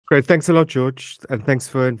Great. Thanks a lot, George. And thanks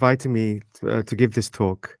for inviting me to give this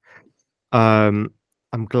talk. I'm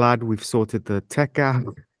glad we've sorted the tech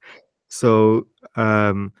out. So,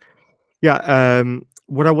 what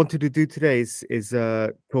I wanted to do today is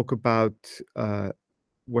talk about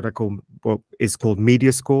what is called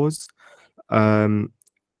media scores. And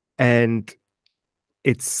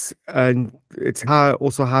it's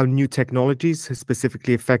how new technologies have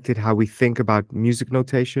specifically affected how we think about music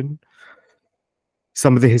notation,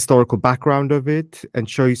 some of the historical background of it, and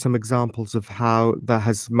show you some examples of how that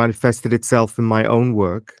has manifested itself in my own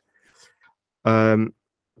work. So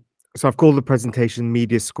I've called the presentation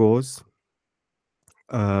media scores,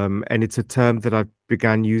 and it's a term that I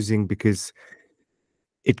began using because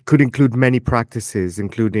it could include many practices,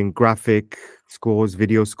 including graphic scores,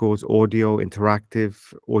 video scores, audio, interactive,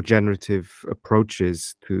 or generative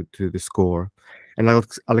approaches to the score. And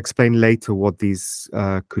I'll explain later what these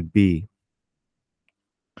could be.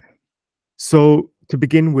 So to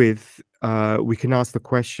begin with, we can ask the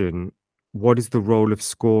question, what is the role of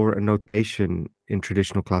score and notation in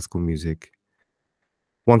traditional classical music?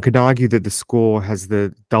 One could argue that the score has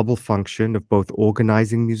the double function of both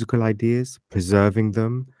organizing musical ideas, preserving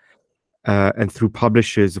them, and through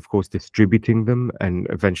publishers, of course, distributing them and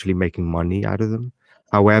eventually making money out of them.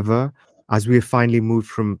 However, as we have finally moved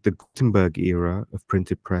from the Gutenberg era of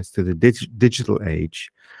printed press to the digital age,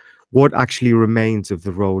 what actually remains of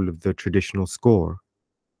the role of the traditional score?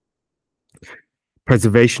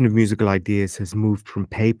 Preservation of musical ideas has moved from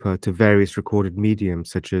paper to various recorded mediums,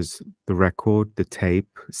 such as the record, the tape,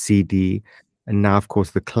 CD, and now, of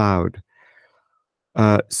course, the cloud.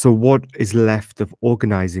 So what is left of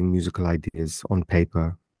organizing musical ideas on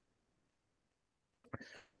paper?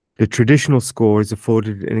 The traditional score is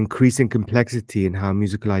afforded an increasing complexity in how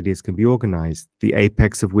musical ideas can be organized, the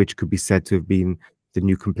apex of which could be said to have been the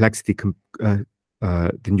new complexity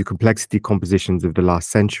compositions of the last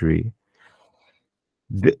century.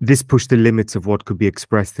 This pushed the limits of what could be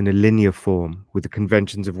expressed in a linear form with the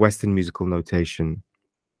conventions of Western musical notation.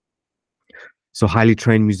 So highly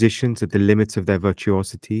trained musicians at the limits of their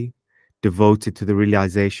virtuosity, devoted to the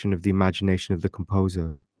realization of the imagination of the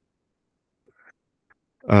composer.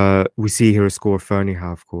 We see here a score of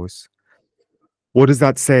Ferneyhough, of course. What does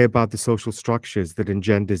that say about the social structures that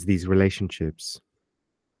engenders these relationships?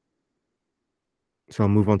 So I'll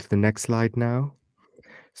move on to the next slide now.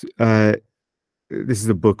 This is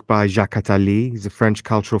a book by Jacques Attali. He's a French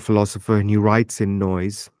cultural philosopher, and he writes in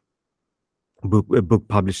Noise, a book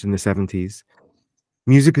published in the 70s.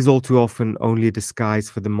 Music is all too often only a disguise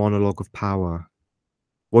for the monologue of power.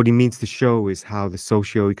 What he means to show is how the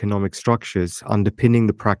socio-economic structures underpinning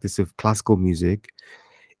the practice of classical music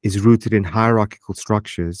is rooted in hierarchical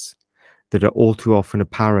structures that are all too often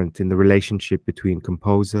apparent in the relationship between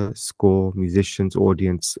composer, score, musicians,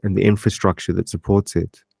 audience, and the infrastructure that supports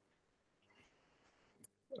it.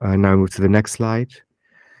 Now move to the next slide.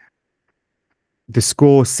 The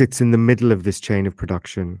score sits in the middle of this chain of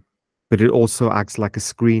production, but it also acts like a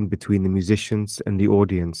screen between the musicians and the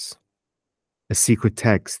audience, a secret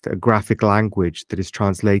text, a graphic language that is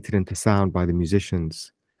translated into sound by the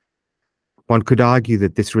musicians. One could argue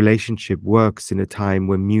that this relationship works in a time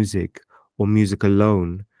when music, or music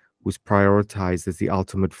alone, was prioritized as the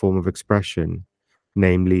ultimate form of expression,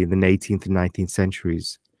 namely in the 18th and 19th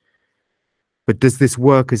centuries. But does this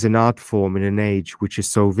work as an art form in an age which is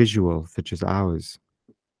so visual, such as ours?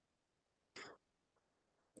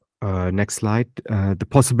 Next slide. The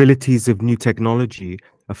possibilities of new technology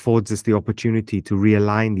affords us the opportunity to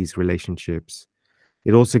realign these relationships.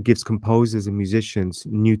 It also gives composers and musicians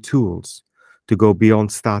new tools to go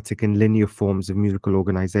beyond static and linear forms of musical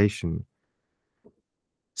organization.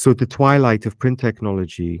 So at the twilight of print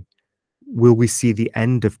technology, will we see the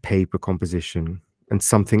end of paper composition and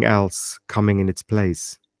something else coming in its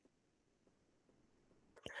place?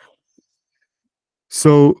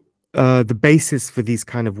 So the basis for these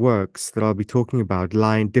kind of works that I'll be talking about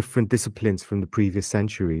lie in different disciplines from the previous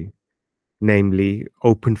century, namely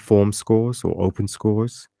open form scores or open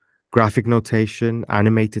scores, graphic notation,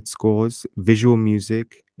 animated scores, visual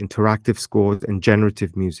music, interactive scores, and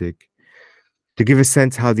generative music. To give a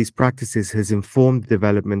sense how these practices has informed the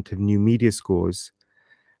development of new media scores,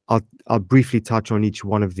 I'll briefly touch on each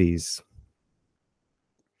one of these.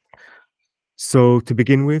 So to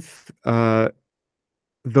begin with, though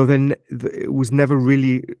it was never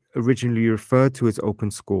really originally referred to as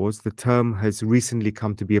open scores, the term has recently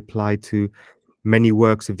come to be applied to many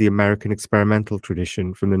works of the American experimental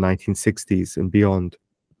tradition from the 1960s and beyond,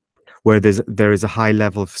 where there is a high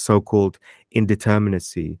level of so-called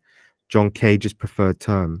indeterminacy, John Cage's preferred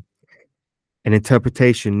term, an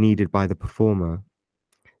interpretation needed by the performer.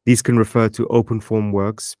 These can refer to open-form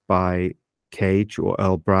works by Cage or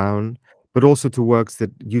Earl Brown, but also to works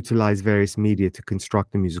that utilize various media to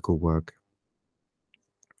construct the musical work.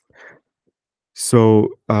 So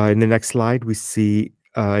in the next slide, we see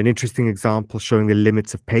an interesting example showing the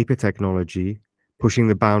limits of paper technology. Pushing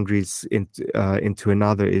the boundaries into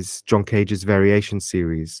another is John Cage's Variation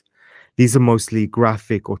series. These are mostly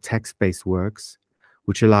graphic or text-based works,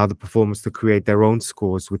 which allow the performers to create their own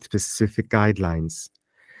scores with specific guidelines.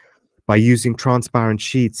 By using transparent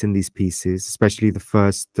sheets in these pieces, especially the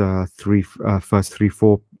first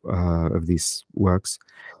four of these works,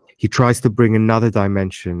 he tries to bring another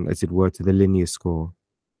dimension, as it were, to the linear score.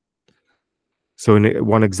 So in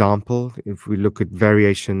one example, if we look at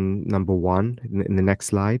variation number 1 in the next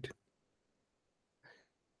slide.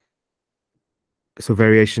 So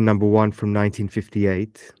variation number 1 from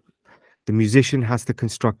 1958. The musician has to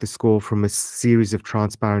construct a score from a series of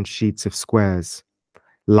transparent sheets of squares,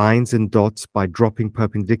 lines and dots by dropping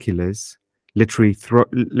perpendiculars, literally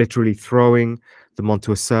throwing them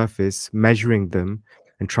onto a surface, measuring them,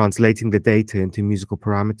 and translating the data into musical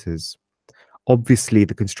parameters. Obviously,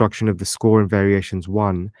 the construction of the score in Variations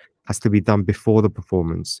 1 has to be done before the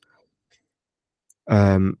performance,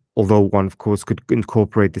 although one, of course, could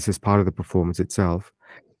incorporate this as part of the performance itself.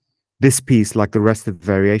 This piece, like the rest of the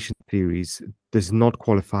Variation series, does not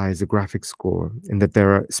qualify as a graphic score, in that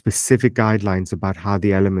there are specific guidelines about how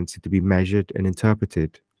the elements are to be measured and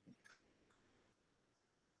interpreted.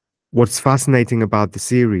 What's fascinating about the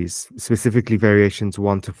series, specifically Variations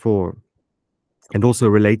 1 to 4, and also a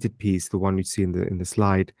related piece, the one you see in the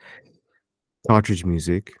slide, Cartridge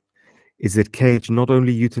Music, is that Cage not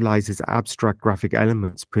only utilizes abstract graphic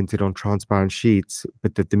elements printed on transparent sheets,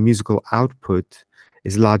 but that the musical output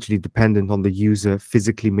is largely dependent on the user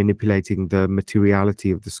physically manipulating the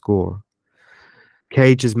materiality of the score.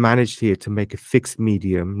 Cage has managed here to make a fixed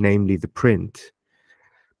medium, namely the print,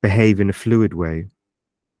 behave in a fluid way.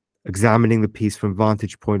 Examining the piece from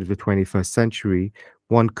vantage point of the 21st century,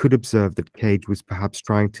 one could observe that Cage was perhaps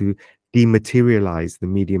trying to dematerialize the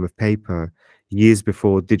medium of paper years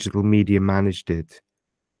before digital media managed it.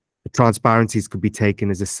 The transparencies could be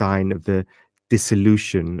taken as a sign of the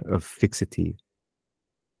dissolution of fixity.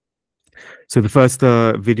 So the first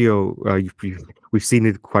video, we've seen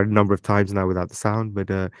it quite a number of times now without the sound, but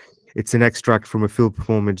it's an extract from a field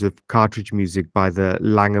performance of Cartridge Music by the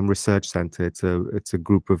Langham Research Center. It's a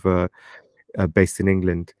group of based in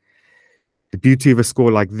England. The beauty of a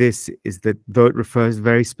score like this is that though it refers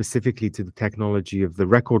very specifically to the technology of the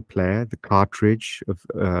record player, the cartridge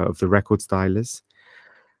of the record stylus,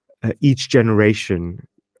 each generation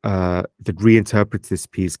that reinterprets this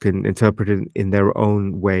piece can interpret it in their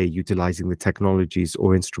own way, utilizing the technologies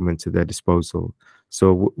or instruments at their disposal.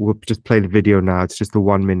 So we'll just play the video now. It's just a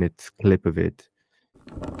 1-minute clip of it.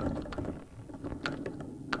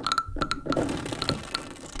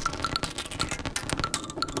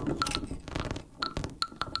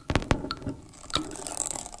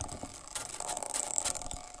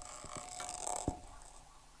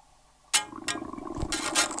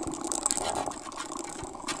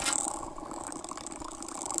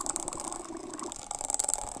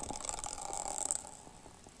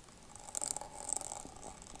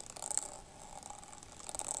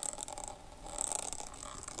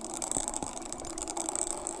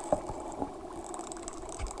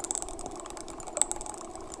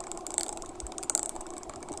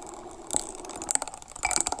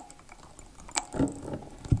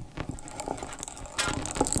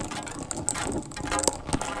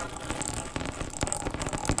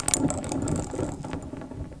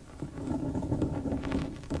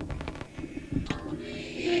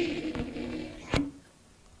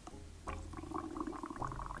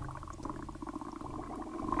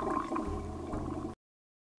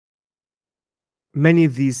 Many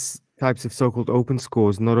of these types of so-called open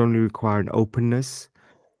scores not only require an openness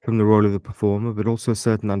from the role of the performer, but also a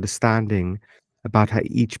certain understanding about how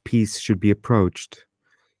each piece should be approached.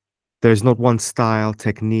 There is not one style,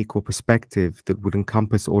 technique, or perspective that would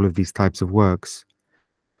encompass all of these types of works.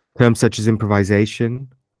 Terms such as improvisation,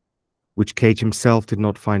 which Cage himself did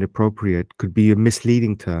not find appropriate, could be a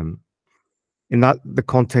misleading term. In that, the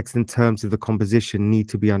context and terms of the composition need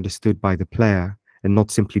to be understood by the player and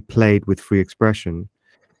not simply played with free expression.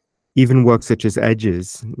 Even works such as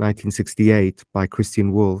Edges, 1968, by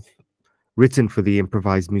Christian Wolff, written for the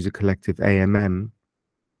improvised music collective AMM,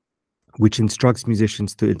 which instructs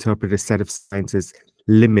musicians to interpret a set of signs as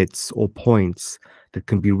limits or points that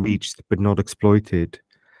can be reached but not exploited,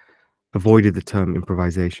 avoided the term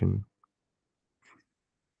improvisation.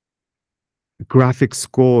 A graphic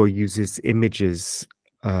score uses images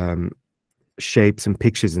shapes and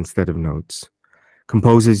pictures instead of notes.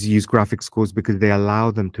 Composers use graphic scores because they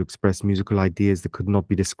allow them to express musical ideas that could not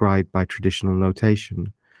be described by traditional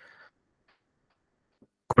notation.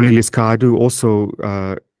 Cornelius Cardu, also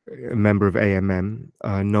a member of AMM,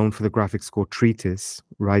 known for the graphic score Treatise,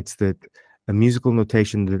 writes that a musical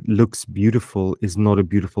notation that looks beautiful is not a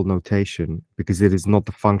beautiful notation because it is not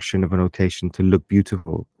the function of a notation to look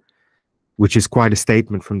beautiful, which is quite a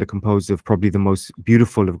statement from the composer of probably the most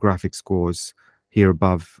beautiful of graphic scores here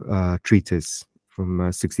above, Treatise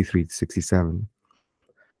from 63 to 67.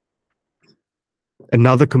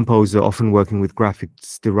 Another composer often working with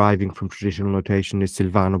graphics deriving from traditional notation is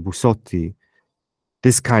Silvano Bussotti.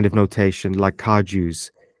 This kind of notation, like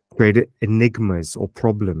Cardu's, created enigmas or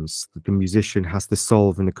problems that the musician has to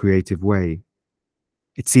solve in a creative way.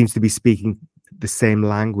 It seems to be speaking the same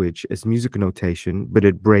language as music notation, but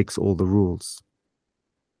it breaks all the rules.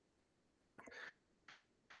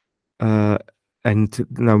 And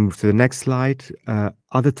now move to the next slide.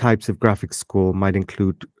 Other types of graphic score might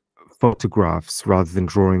include photographs rather than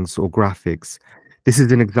drawings or graphics. This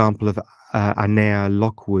is an example of Anea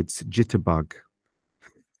Lockwood's Jitterbug.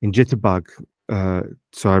 In Jitterbug,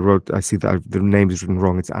 I see that the name is written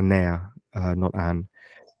wrong. It's Anea, not Anne.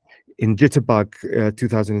 In Jitterbug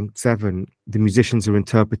 2007, the musicians are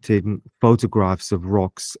interpreting photographs of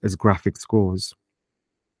rocks as graphic scores.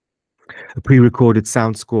 A pre-recorded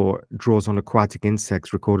sound score draws on aquatic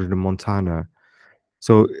insects recorded in Montana.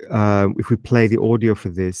 So if we play the audio for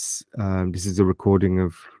this, this is a recording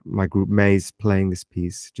of my group Maze playing this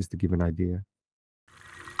piece, just to give an idea.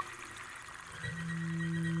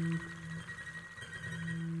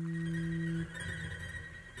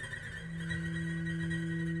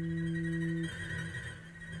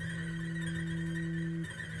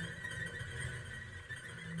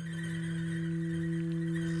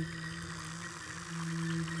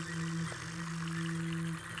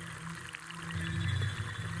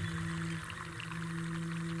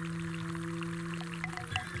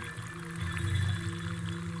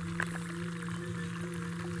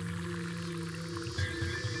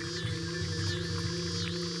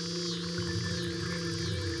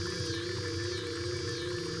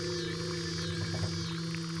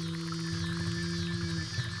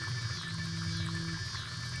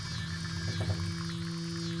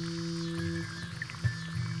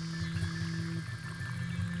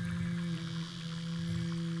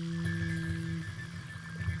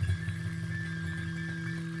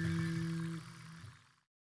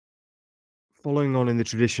 Following on in the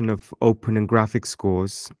tradition of open and graphic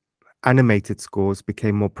scores, animated scores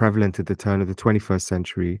became more prevalent at the turn of the 21st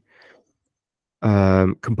century.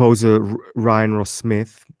 Composer Ryan Ross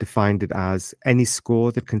Smith defined it as any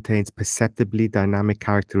score that contains perceptibly dynamic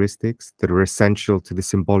characteristics that are essential to the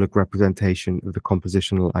symbolic representation of the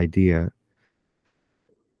compositional idea.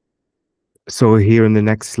 So here in the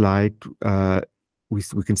next slide,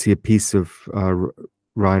 we can see a piece of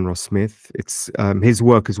Ryan Ross Smith. It's his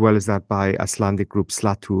work, as well as that by Icelandic group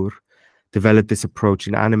Slatur, developed this approach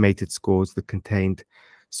in animated scores that contained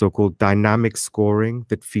so-called dynamic scoring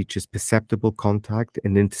that features perceptible contact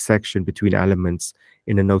and intersection between elements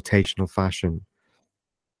in a notational fashion.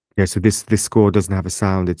 Yeah, so this score doesn't have a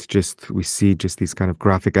sound. It's just, we see just these kind of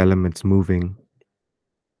graphic elements moving.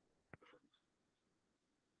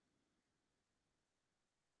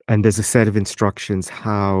 And there's a set of instructions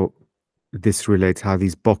how this relates, how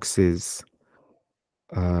these boxes,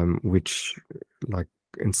 which like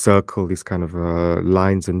encircle these kind of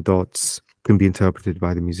lines and dots, can be interpreted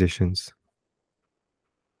by the musicians.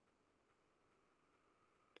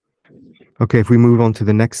 Okay, if we move on to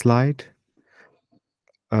the next slide.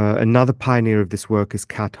 Another pioneer of this work is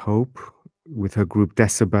Kat Hope with her group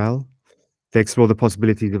Decibel. They explore the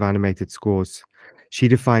possibilities of animated scores. She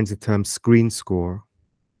defines the term screen score.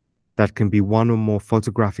 That can be one or more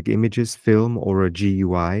photographic images, film, or a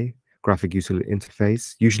GUI, graphic user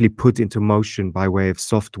interface, usually put into motion by way of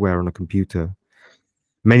software on a computer.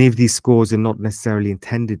 Many of these scores are not necessarily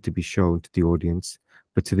intended to be shown to the audience,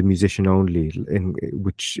 but to the musician only,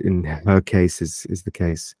 which in her case is the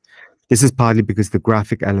case. This is partly because the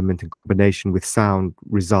graphic element in combination with sound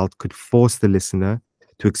result could force the listener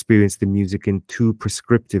to experience the music in too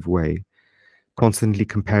prescriptive way, constantly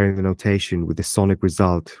comparing the notation with the sonic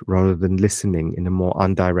result rather than listening in a more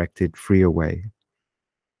undirected, freer way.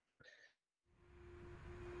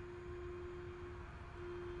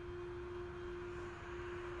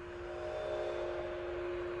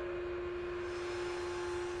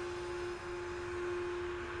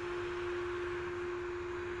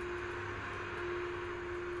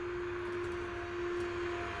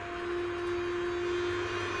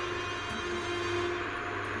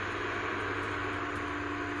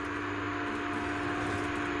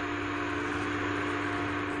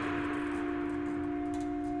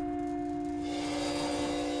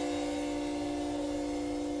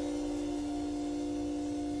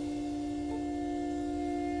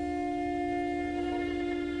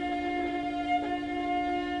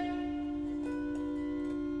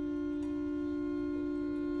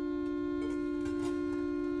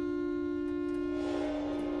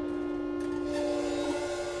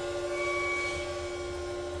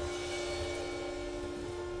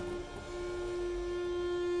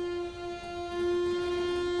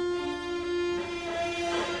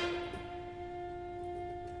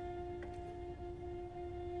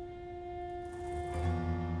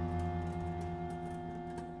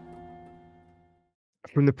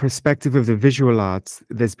 From the perspective of the visual arts,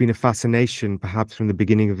 there's been a fascination, perhaps from the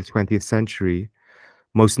beginning of the 20th century,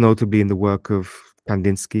 most notably in the work of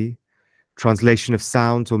Kandinsky, translation of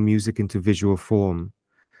sounds or music into visual form.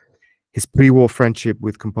 His pre-war friendship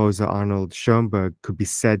with composer Arnold Schoenberg could be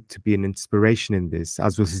said to be an inspiration in this,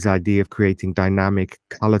 as was his idea of creating dynamic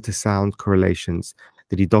color-to-sound correlations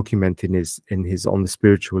that he documented in his On the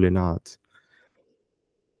Spiritual in Art.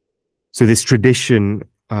 So this tradition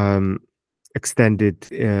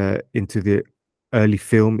extended into the early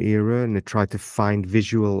film era, and it tried to find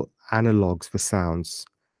visual analogs for sounds,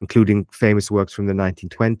 including famous works from the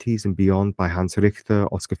 1920s and beyond by Hans Richter,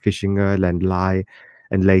 Oskar Fischinger, Len Lai,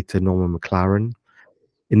 and later Norman McLaren.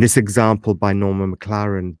 In this example by Norman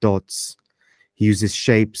McLaren, Dots, he uses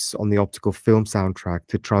shapes on the optical film soundtrack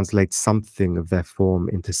to translate something of their form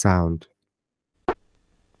into sound.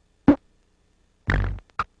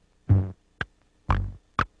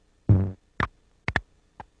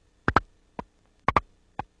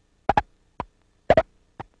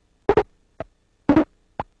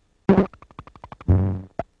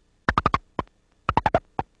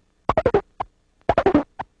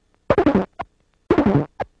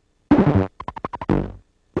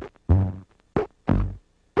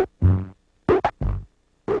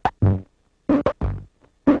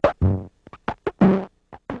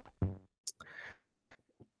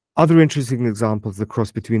 Other interesting examples of the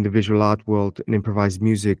cross between the visual art world and improvised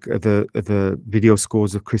music are the video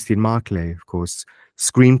scores of Christian Marclay, of course.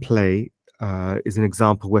 Screenplay is an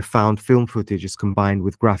example where found film footage is combined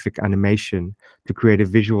with graphic animation to create a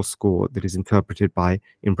visual score that is interpreted by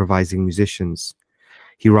improvising musicians.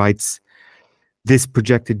 He writes, "This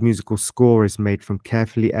projected musical score is made from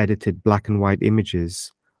carefully edited black and white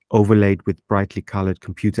images overlaid with brightly colored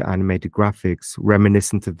computer animated graphics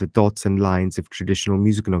reminiscent of the dots and lines of traditional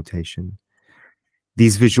music notation.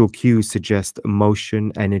 These visual cues suggest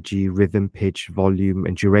emotion, energy, rhythm, pitch, volume,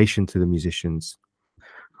 and duration to the musicians.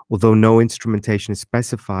 Although no instrumentation is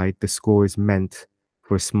specified, the score is meant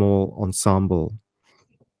for a small ensemble."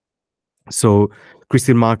 So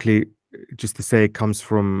Christian Marclay, just to say, comes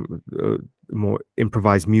from a more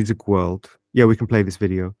improvised music world. Yeah, we can play this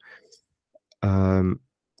video.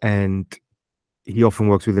 And he often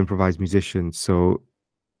works with improvised musicians, so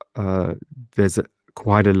there's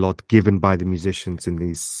quite a lot given by the musicians in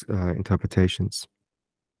these interpretations.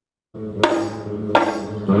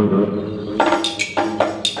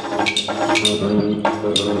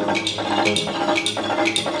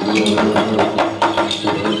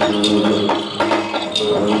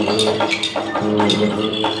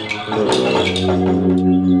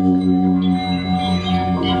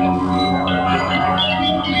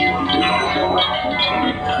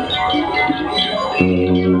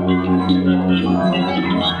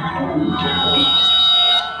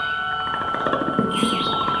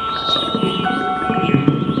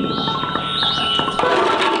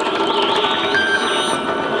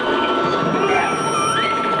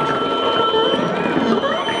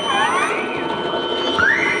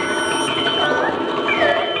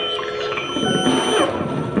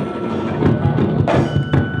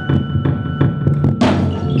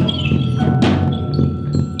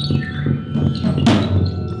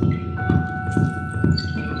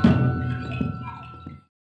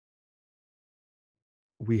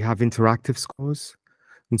 We have interactive scores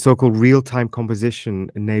and so-called real-time composition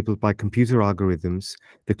enabled by computer algorithms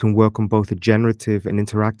that can work on both a generative and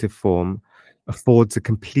interactive form affords a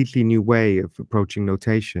completely new way of approaching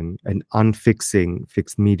notation and unfixing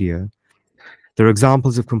fixed media. There are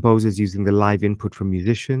examples of composers using the live input from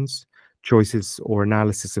musicians, choices or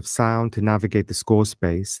analysis of sound to navigate the score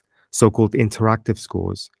space, so-called interactive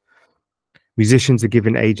scores. Musicians are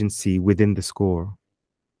given agency within the score.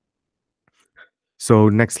 So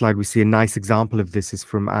next slide, we see a nice example of this is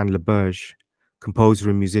from Anne Leberge,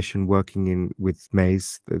 composer and musician working with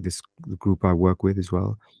Maze, this group I work with as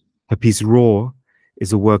well. Her piece Raw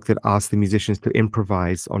is a work that asks the musicians to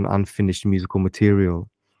improvise on unfinished musical material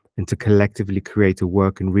and to collectively create a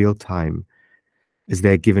work in real time as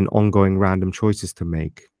they're given ongoing random choices to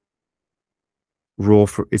make. Raw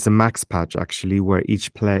is a max patch, actually, where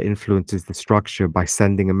each player influences the structure by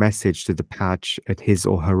sending a message to the patch at his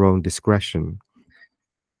or her own discretion.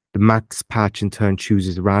 The max patch in turn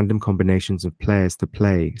chooses random combinations of players to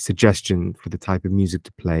play, suggestion for the type of music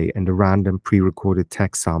to play, and a random pre-recorded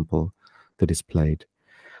text sample that is played.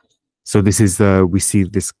 So this is, we see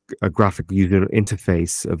this graphic user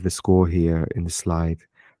interface of the score here in the slide.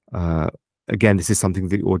 Again, this is something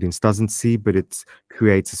the audience doesn't see, but it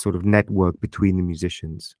creates a sort of network between the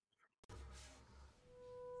musicians.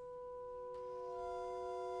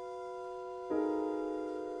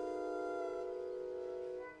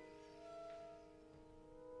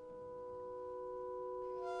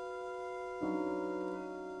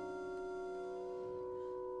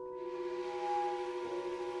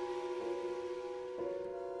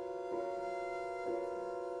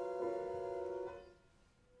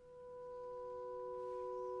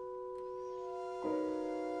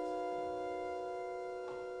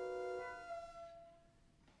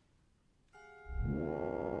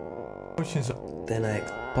 Then I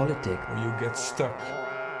politics. Or you get stuck.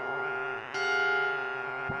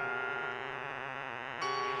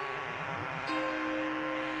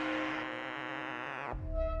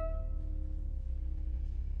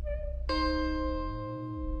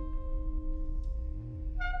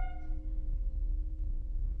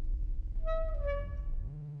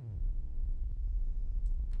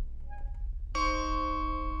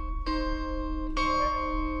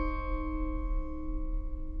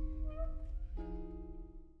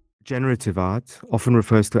 Generative art often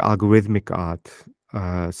refers to algorithmic art,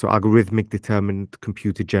 so algorithmic determined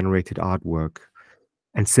computer generated artwork,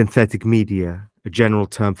 and synthetic media, a general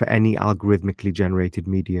term for any algorithmically generated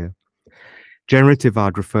media. Generative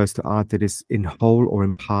art refers to art that is in whole or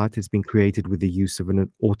in part has been created with the use of an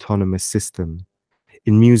autonomous system.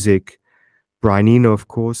 In music, Brian Eno, of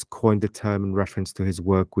course, coined the term in reference to his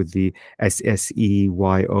work with the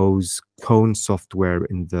SSEYO's Cone software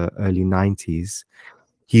in the early 90s.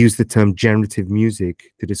 He used the term generative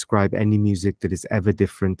music to describe any music that is ever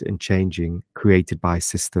different and changing, created by a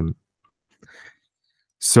system.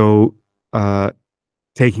 So,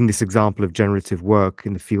 taking this example of generative work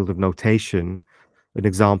in the field of notation, an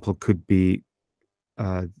example could be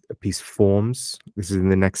a piece Forms. This is in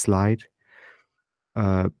the next slide,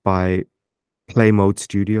 by Play Mode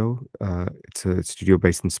Studio. It's a studio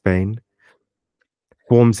based in Spain.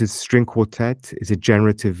 Forms' string quartet is a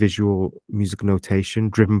generative visual music notation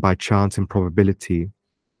driven by chance and probability.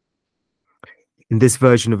 In this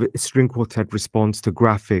version of it, a string quartet responds to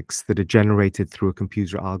graphics that are generated through a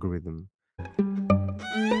computer algorithm.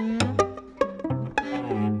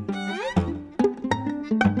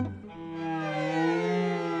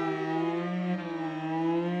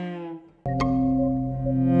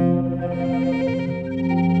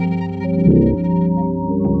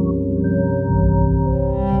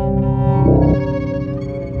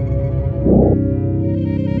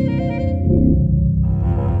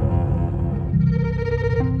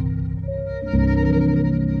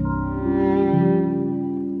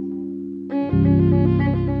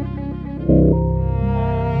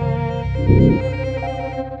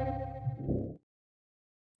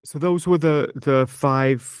 So those were the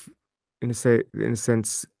five, in a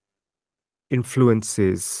sense,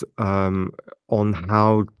 influences on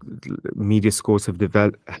how media scores have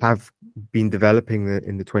been developing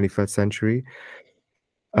in the 21st century.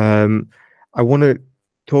 I want to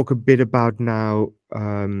talk a bit about now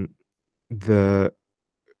the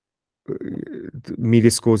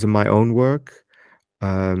media scores in my own work,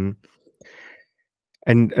 and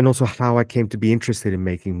also how I came to be interested in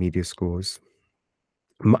making media scores.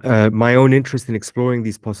 My own interest in exploring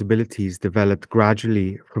these possibilities developed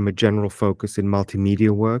gradually from a general focus in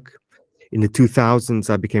multimedia work. In the 2000s,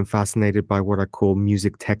 I became fascinated by what I call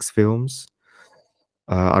music text films.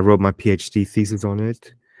 I wrote my PhD thesis on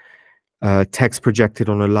it. Text projected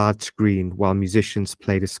on a large screen while musicians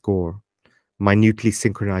played a score, minutely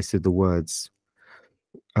synchronized to the words.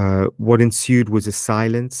 What ensued was a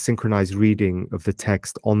silent, synchronized reading of the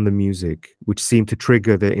text on the music, which seemed to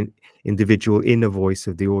trigger the individual inner voice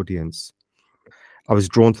of the audience. I was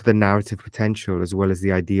drawn to the narrative potential as well as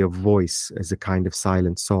the idea of voice as a kind of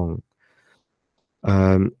silent song.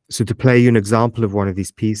 So to play you an example of one of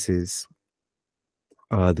these pieces,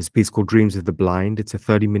 this piece called Dreams of the Blind. It's a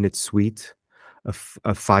 30-minute suite of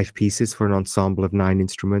 5 pieces for an ensemble of 9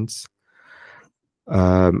 instruments,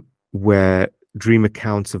 where dream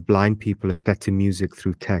accounts of blind people are set to music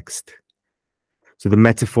through text. So the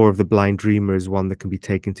metaphor of the blind dreamer is one that can be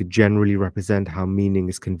taken to generally represent how meaning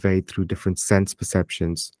is conveyed through different sense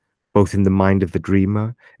perceptions, both in the mind of the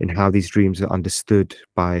dreamer and how these dreams are understood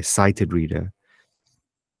by a sighted reader.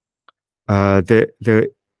 There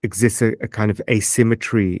exists a kind of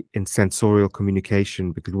asymmetry in sensorial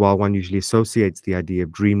communication, because while one usually associates the idea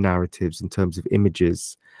of dream narratives in terms of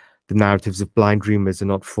images, the narratives of blind dreamers are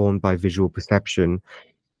not formed by visual perception,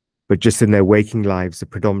 but just in their waking lives are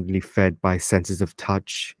predominantly fed by senses of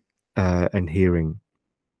touch and hearing.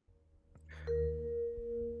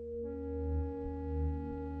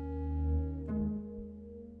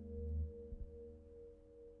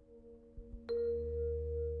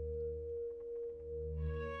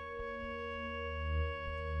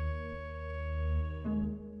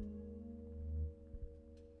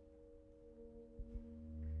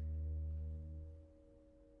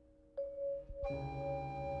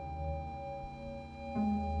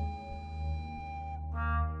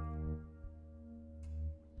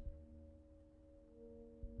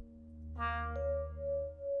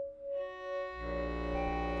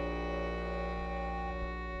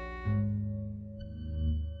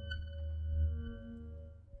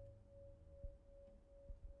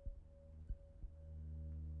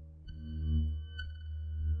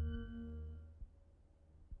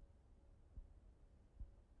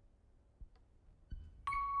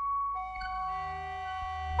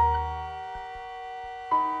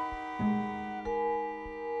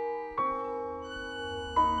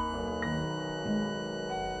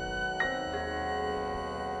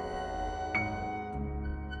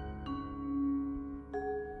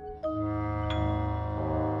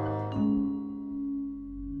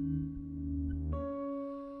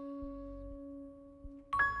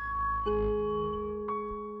 A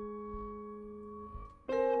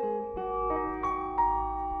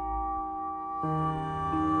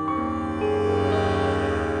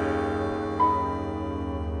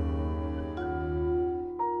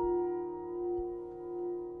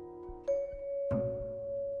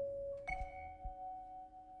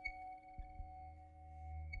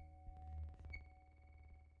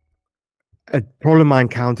problem I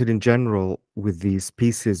encountered in general with these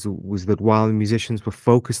pieces was that while the musicians were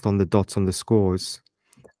focused on the dots on the scores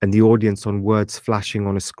and the audience on words flashing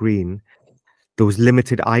on a screen, there was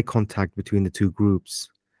limited eye contact between the two groups,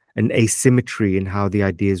 an asymmetry in how the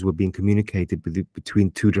ideas were being communicated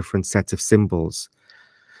between two different sets of symbols,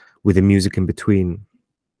 with the music in between.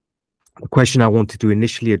 The question I wanted to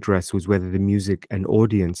initially address was whether the music and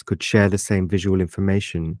audience could share the same visual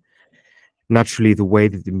information. Naturally, the way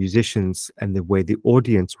that the musicians and the way the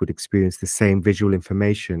audience would experience the same visual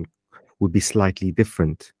information would be slightly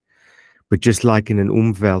different. But just like in an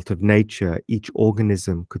Umwelt of nature, each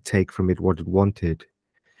organism could take from it what it wanted.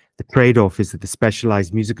 The trade-off is that the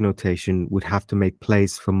specialized music notation would have to make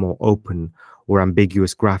place for more open or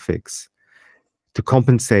ambiguous graphics. To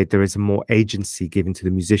compensate, there is a more agency given to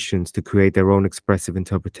the musicians to create their own expressive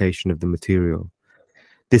interpretation of the material.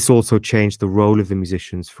 This also changed the role of the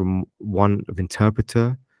musicians from one of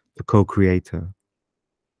interpreter to co-creator.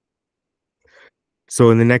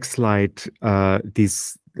 So in the next slide,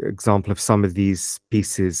 these example of some of these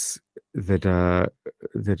pieces that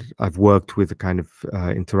I've worked with a kind of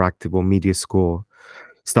interactive or media score,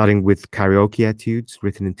 starting with Karaoke Etudes,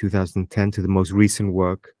 written in 2010, to the most recent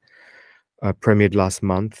work, premiered last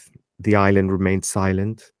month, The Island Remained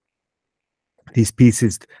Silent. These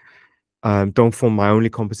pieces don't form my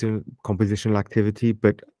only compositional activity,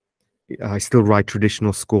 but I still write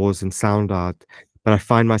traditional scores and sound art. But I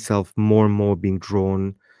find myself more and more being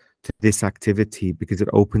drawn to this activity because it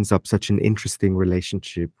opens up such an interesting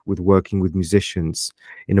relationship with working with musicians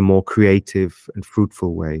in a more creative and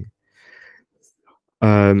fruitful way.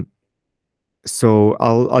 So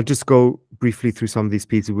I'll just go briefly through some of these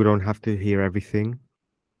pieces. We don't have to hear everything.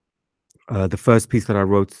 The first piece that I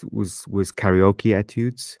wrote was Karaoke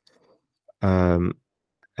Etudes.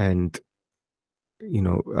 And, you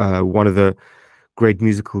know, one of the great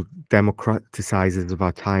musical democratizers of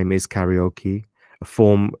our time is karaoke, a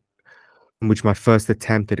form in which my first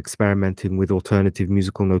attempt at experimenting with alternative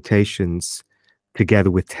musical notations, together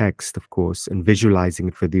with text, of course, and visualizing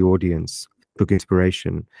it for the audience, took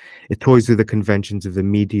inspiration. It toys with the conventions of the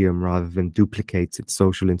medium rather than duplicates its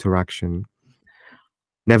social interaction.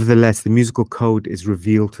 Nevertheless, the musical code is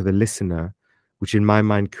revealed to the listener, which in my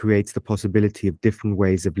mind creates the possibility of different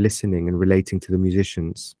ways of listening and relating to the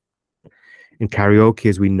musicians. In karaoke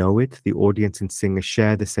as we know it, the audience and singer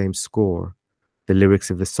share the same score, the lyrics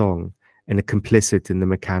of the song, and are complicit in the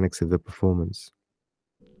mechanics of the performance.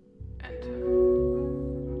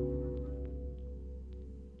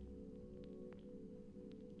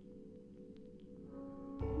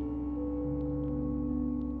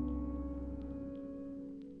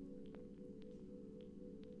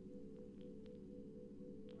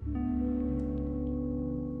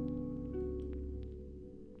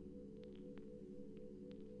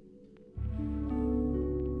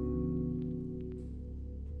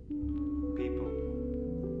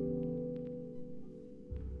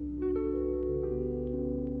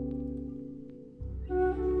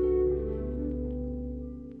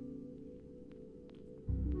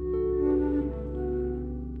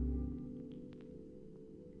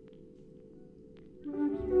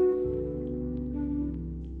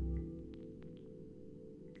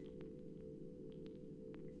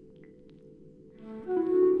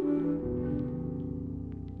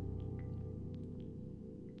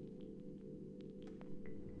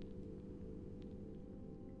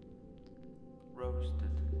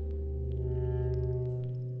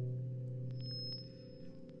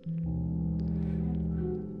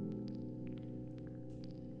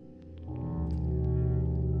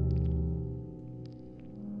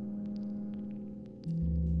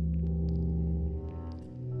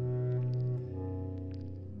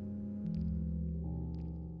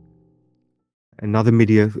 Another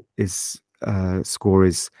media score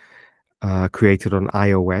is created on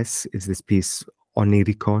iOS, is this piece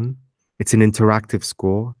Oneiricon. It's an interactive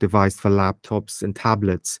score devised for laptops and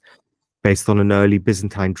tablets based on an early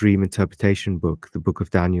Byzantine dream interpretation book, the Book of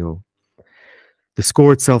Daniel. The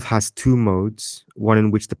score itself has two modes, one in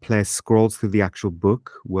which the player scrolls through the actual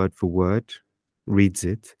book, word for word, reads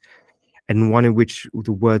it, and one in which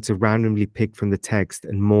the words are randomly picked from the text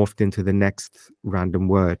and morphed into the next random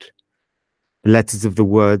word. The letters of the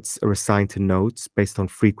words are assigned to notes based on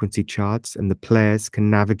frequency charts, and the players can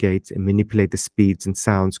navigate and manipulate the speeds and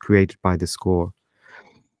sounds created by the score.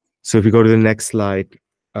 So if we go to the next slide,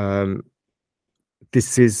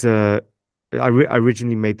 this is, I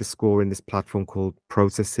originally made the score in this platform called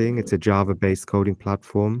Processing. It's a Java-based coding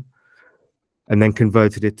platform, and then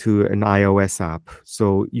converted it to an iOS app.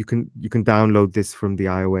 So you can download this from the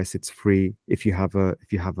iOS. It's free if you have a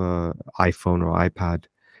iPhone or iPad.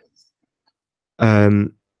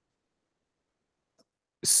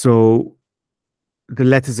 So the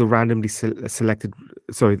letters of randomly selected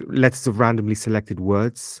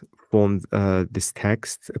words form this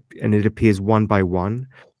text, and it appears one by one,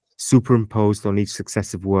 superimposed on each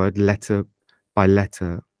successive word, letter by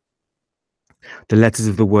letter. The letters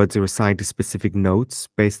of the words are assigned to specific notes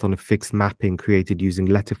based on a fixed mapping created using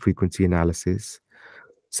letter frequency analysis,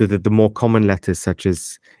 so that the more common letters such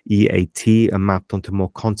as E, A, T are mapped onto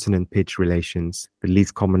more consonant pitch relations. The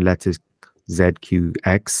least common letters Z, Q,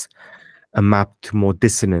 X are mapped to more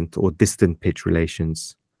dissonant or distant pitch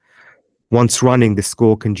relations. Once running, the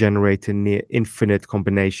score can generate a near infinite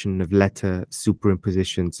combination of letter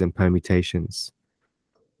superimpositions and permutations.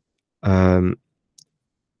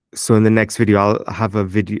 So in the next video, I'll have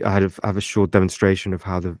a short demonstration of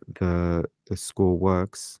how the score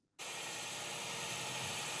works.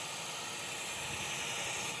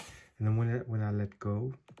 And then when I let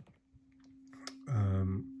go,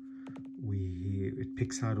 it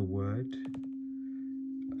picks out a word,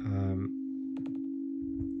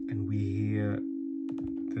 and we hear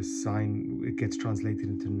the sign. It gets translated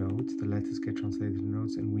into notes. The letters get translated into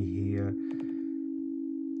notes, and we hear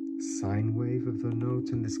sine wave of the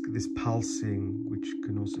notes, and this pulsing, which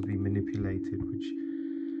can also be manipulated, which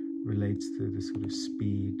relates to the sort of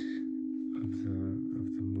speed of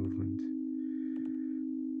the movement.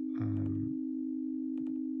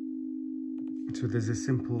 So there's a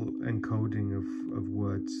simple encoding of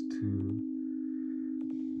words to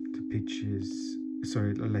pitches,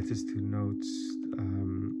 letters to notes,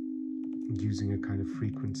 using a kind of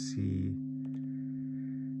frequency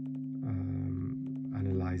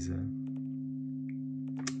analyzer.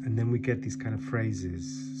 And then we get these kind of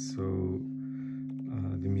phrases. So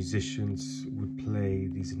the musicians would play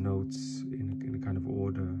these notes in a kind of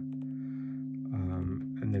order,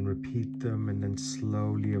 and then repeat them, and then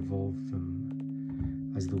slowly evolve them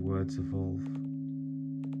as the words evolve.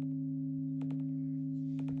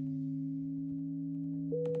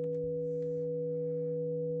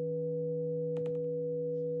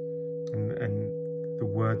 And the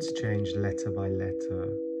words change letter by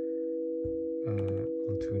letter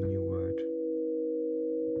onto a new word.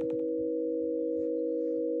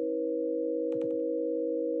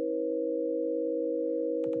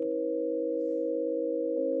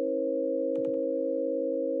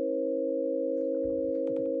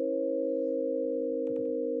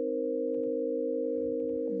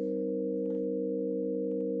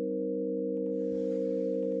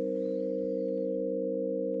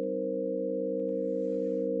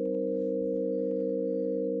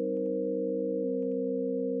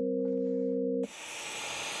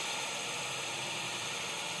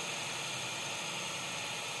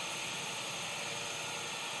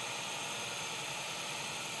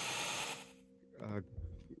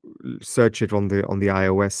 Search it on the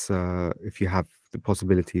iOS if you have the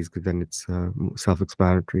possibilities, because then it's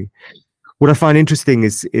self-explanatory. What I find interesting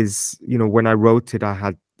is when I wrote it, I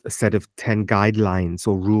had a set of 10 guidelines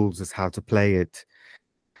or rules as how to play it.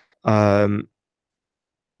 But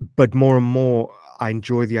more and more, I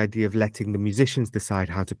enjoy the idea of letting the musicians decide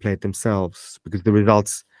how to play it themselves, because the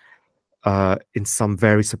results in some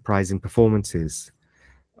very surprising performances.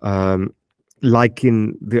 Like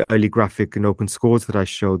in the early graphic and open scores that I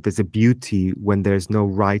showed, there's a beauty when there's no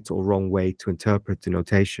right or wrong way to interpret the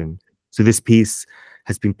notation. So this piece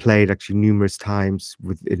has been played actually numerous times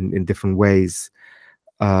in different ways.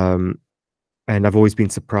 And I've always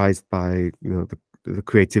been surprised by the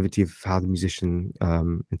creativity of how the musician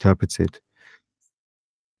interprets it.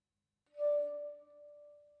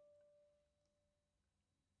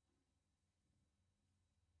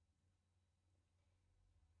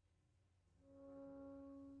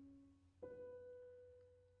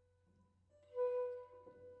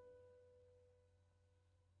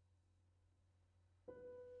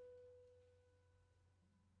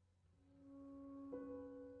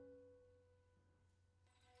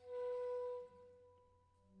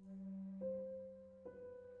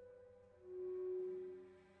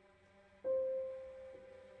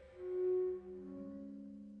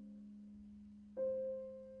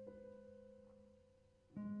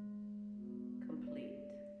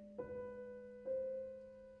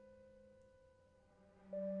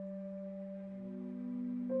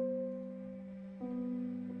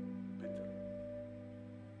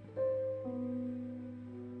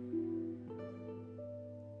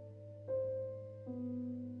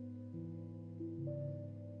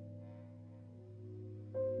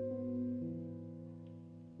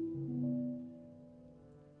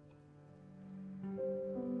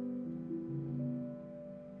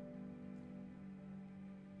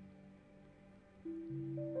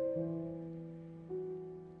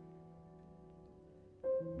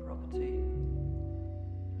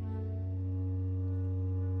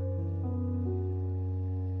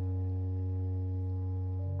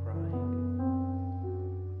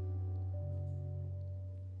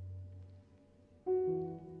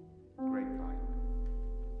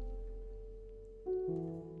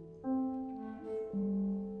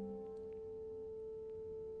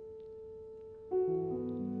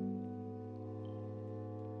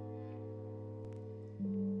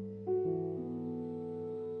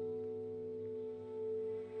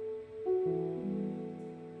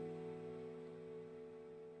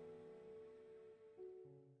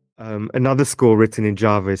 Another score written in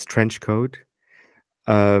Java is trench code.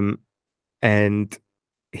 And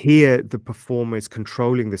here the performer is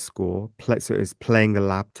controlling the score, so is playing the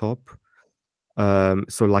laptop.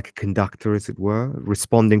 So like a conductor, as it were,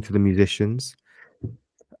 responding to the musicians.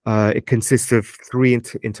 It consists of 3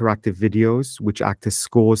 interactive videos, which act as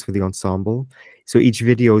scores for the ensemble. So each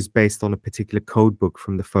video is based on a particular code book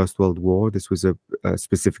from the First World War. This was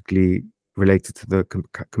specifically related to the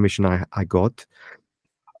commission I got.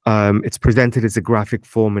 It's presented as a graphic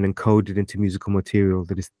form and encoded into musical material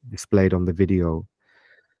that is displayed on the video.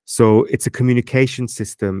 So it's a communication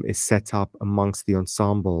system is set up amongst the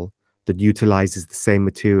ensemble that utilizes the same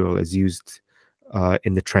material as used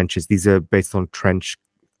in the trenches. These are based on trench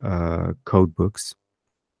code books.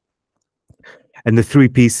 And the 3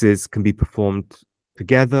 pieces can be performed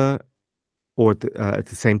together or at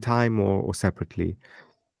the same time or separately.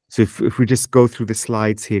 So if we just go through the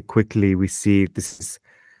slides here quickly, we see this is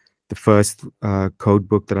the first code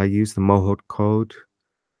book that I use, the Mohawk code.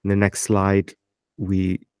 In the next slide,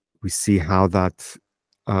 we see how that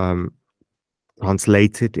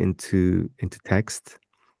translated into text,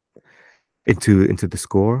 into the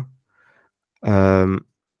score. And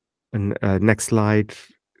next slide,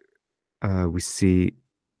 we see.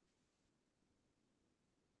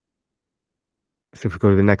 So if we go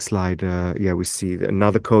to the next slide, yeah, we see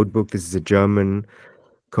another code book. This is a German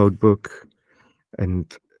code book,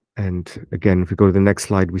 and again, if we go to the next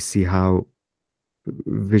slide, we see how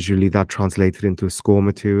visually that translated into a score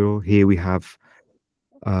material. Here we have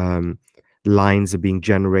lines are being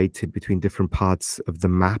generated between different parts of the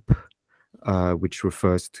map, which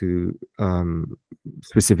refers to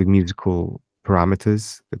specific musical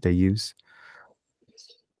parameters that they use.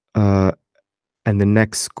 And the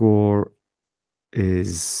next score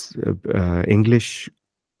is English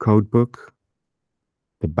code book,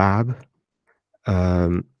 the BAB,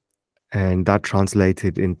 and that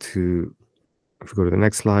translated into, if we go to the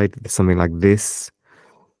next slide, something like this,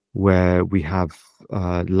 where we have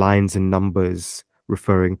lines and numbers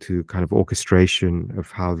referring to kind of orchestration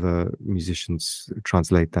of how the musicians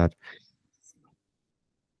translate that.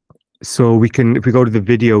 So we can, if we go to the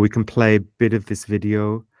video, we can play a bit of this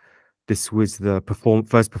video. This was the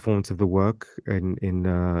first performance of the work in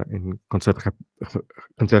Concertgebouw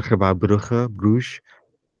Brugge, Bruges,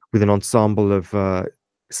 with an ensemble of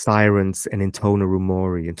sirens and intona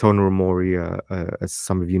rumori. Intona rumori, as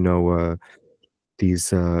some of you know,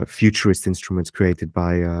 these futurist instruments created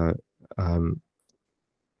by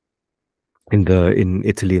in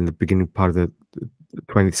Italy in the beginning part of the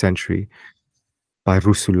 20th century by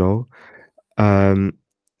Russullo. Yeah,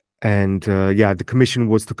 the commission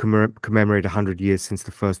was to commemorate 100 years since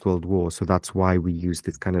the First World War. So that's why we use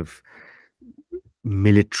this kind of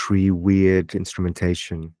military, weird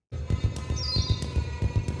instrumentation.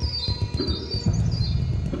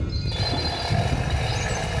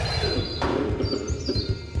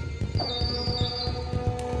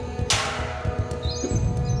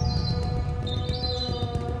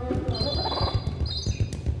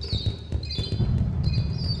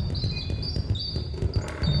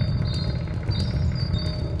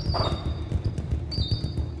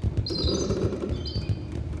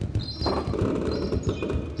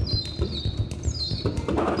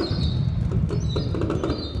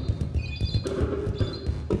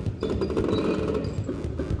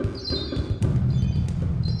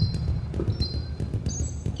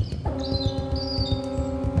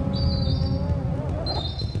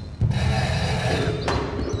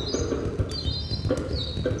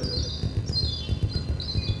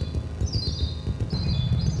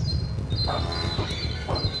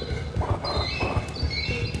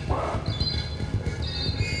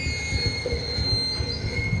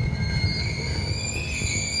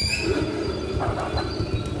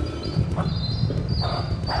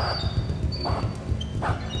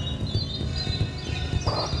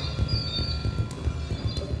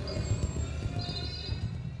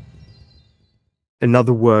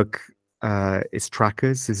 Another work is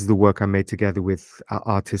Trackers. This is the work I made together with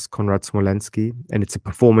artist Konrad Smolenski, and it's a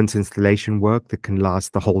performance installation work that can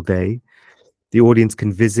last the whole day. The audience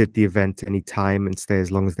can visit the event anytime and stay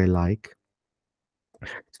as long as they like.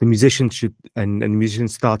 So the musician and the musician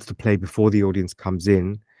starts to play before the audience comes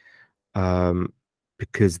in,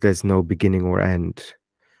 because there's no beginning or end.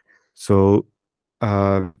 So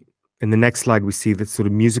in the next slide, we see the sort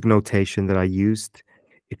of music notation that I used.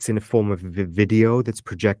 It's in a form of a video that's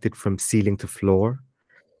projected from ceiling to floor.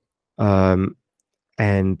 And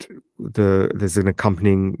there's an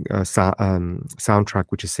accompanying soundtrack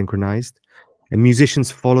which is synchronized. And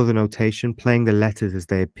musicians follow the notation, playing the letters as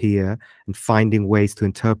they appear and finding ways to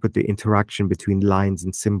interpret the interaction between lines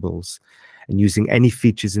and symbols, and using any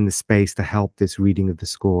features in the space to help this reading of the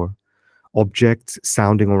score. Objects,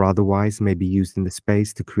 sounding or otherwise, may be used in the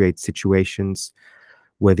space to create situations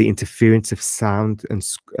where the interference of sound and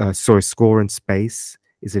score and space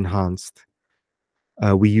is enhanced.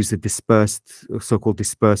 We use a so-called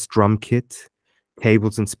dispersed drum kit,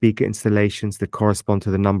 cables and speaker installations that correspond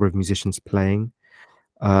to the number of musicians playing,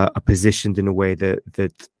 are positioned in a way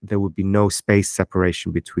that there would be no space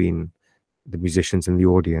separation between the musicians and the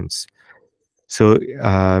audience. So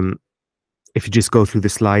if you just go through the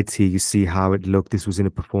slides here, you see how it looked. This was in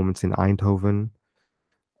a performance in Eindhoven.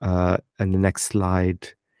 And the next slide,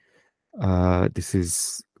 this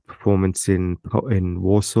is a performance in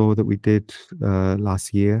Warsaw that we did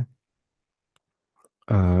last year.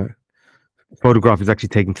 Photograph is actually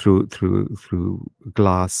taken through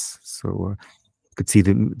glass, so you could see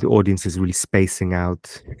the audience is really spacing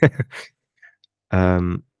out.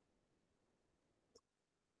 Yeah,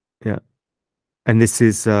 and this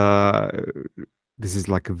is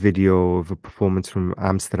like a video of a performance from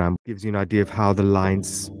Amsterdam. Gives you an idea of how the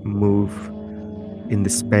lines move in the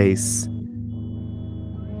space,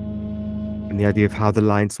 and the idea of how the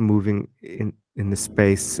lines moving in the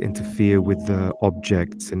space interfere with the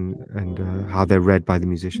objects and how they're read by the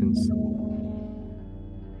musicians.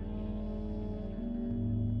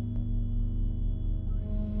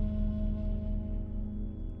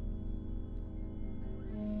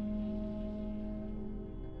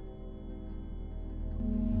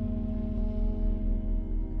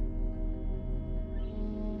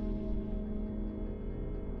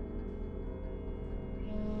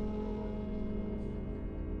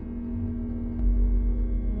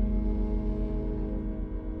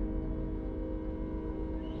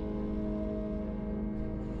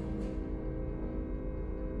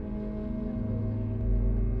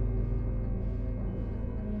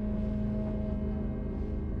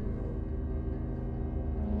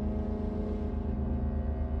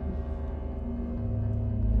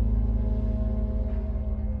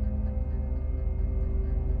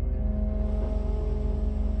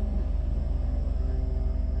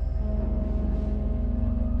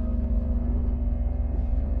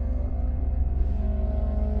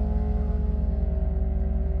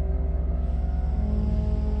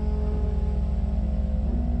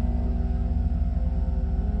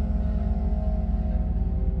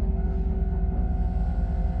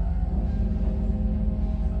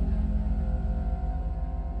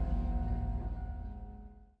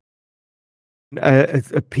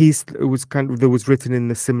 A piece that was written in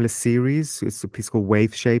a similar series. It's a piece called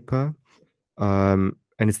Waveshaper, and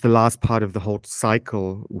it's the last part of the whole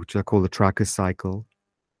cycle, which I call the tracker cycle.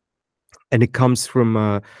 And it comes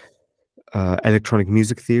from electronic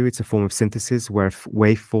music theory. It's a form of synthesis where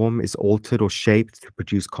waveform is altered or shaped to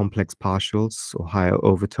produce complex partials or higher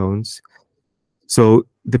overtones. So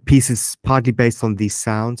the piece is partly based on these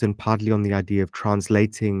sounds and partly on the idea of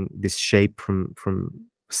translating this shape from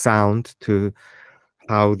sound to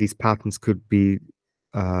how these patterns could be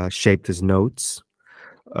shaped as notes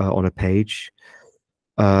on a page.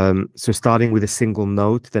 So starting with a single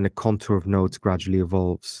note, then a contour of notes gradually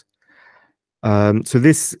evolves. So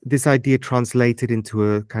this idea translated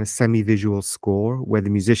into a kind of semi-visual score where the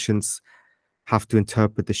musicians have to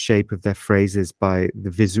interpret the shape of their phrases by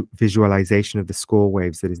the visualization of the score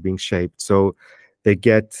waves that is being shaped. So they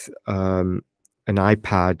get an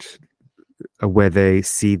iPad where they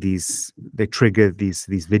see they trigger these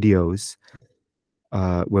videos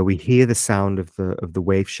where we hear the sound of the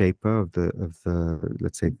Waveshaper of the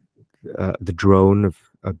let's say the drone of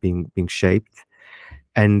being shaped,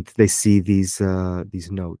 and they see these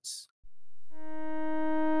notes.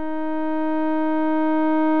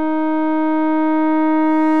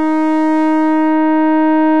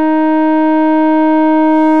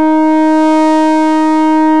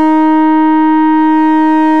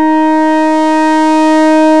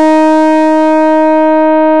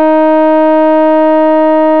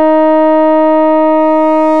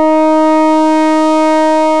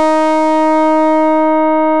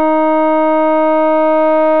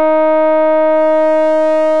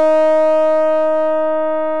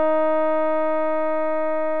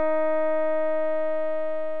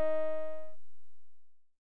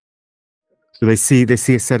 So they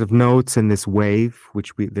see a set of notes and this wave,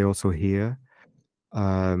 which they also hear,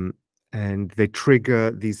 and they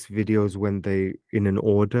trigger these videos when they in an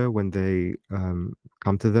order when they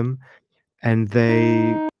come to them, and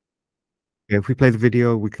if we play the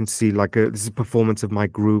video, we can see this is a performance of my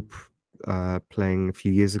group playing a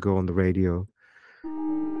few years ago on the radio.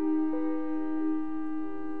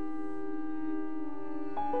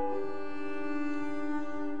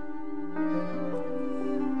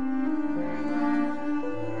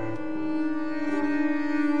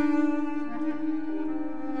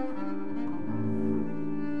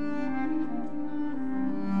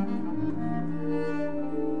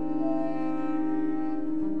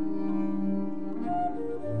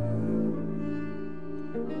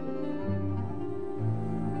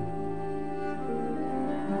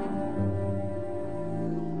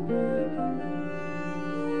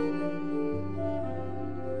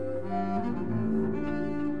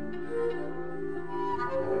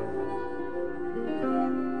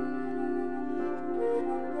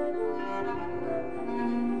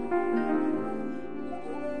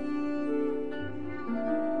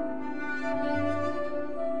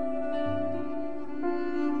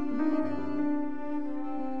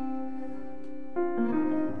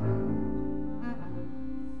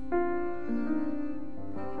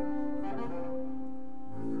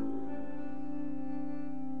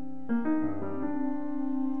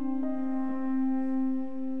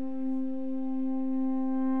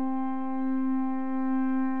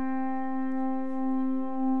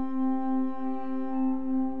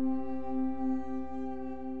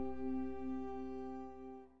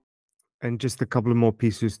 And just a couple of more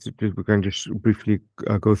pieces we're going to just briefly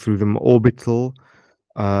go through them. Orbital.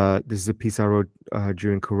 This is a piece I wrote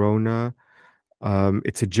during Corona.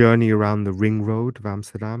 It's a journey around the ring road of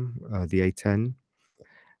Amsterdam, the A10,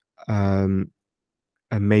 and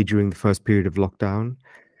made during the first period of lockdown.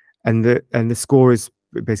 And the score is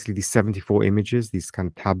basically these 74 images, these kind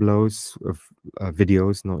of tableaus of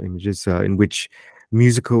videos, not images, in which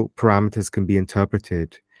musical parameters can be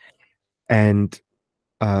interpreted. And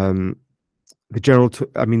the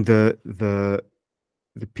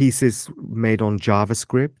piece is made on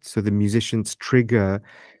JavaScript, so the musicians trigger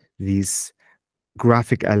these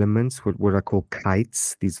graphic elements, what I call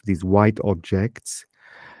kites, these white objects,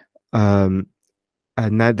 and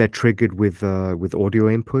now they're triggered with audio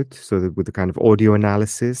input, so that with the kind of audio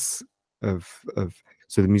analysis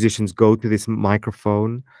so the musicians go to this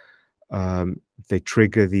microphone, they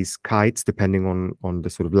trigger these kites depending on the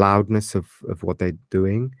sort of loudness of what they're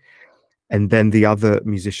doing. And then the other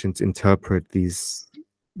musicians interpret these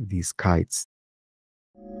kites.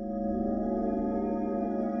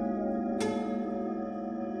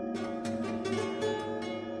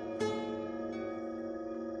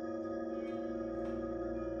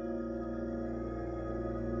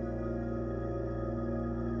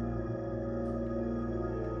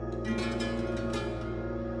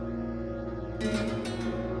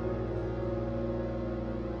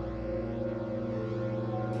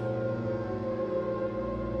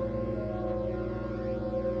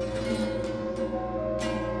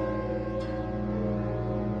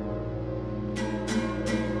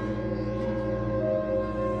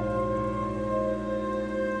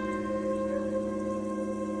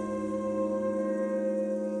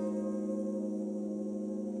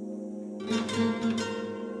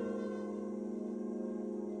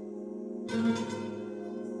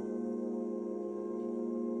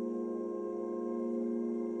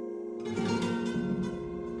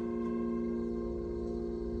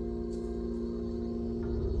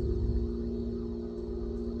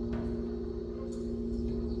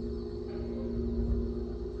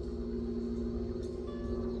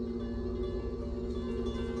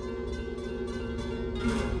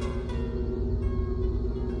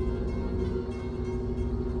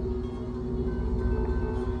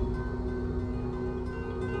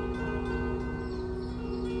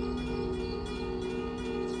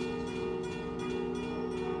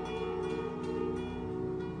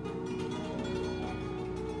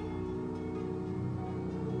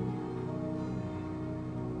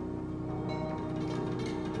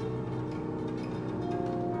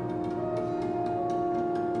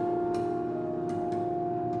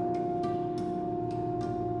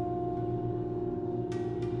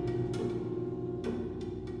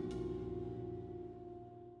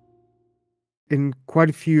 In quite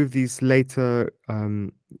a few of these later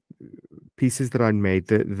pieces that I made,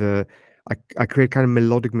 I create kind of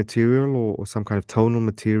melodic material or some kind of tonal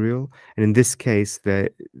material. And in this case,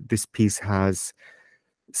 this piece has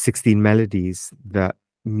 16 melodies that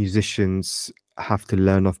musicians have to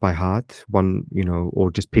learn off by heart, or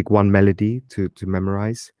just pick one melody to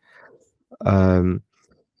memorize. And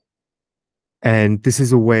this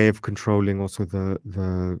is a way of controlling also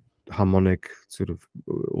the harmonic sort of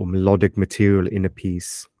or melodic material in a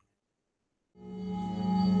piece.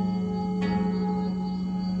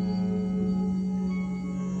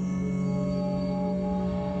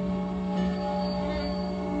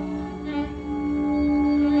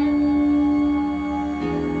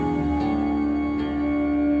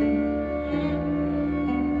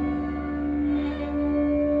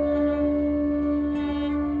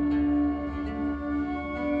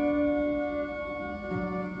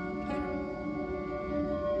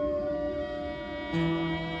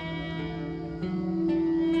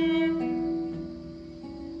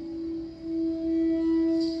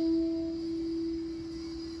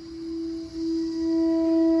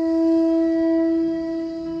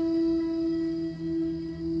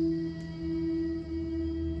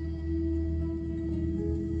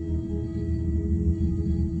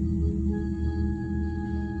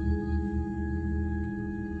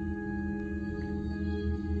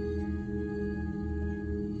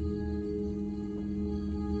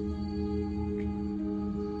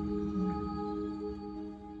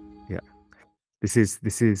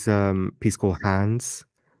 This is a piece called Hands,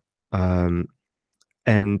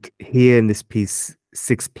 and here in this piece,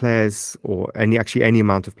 6 players or any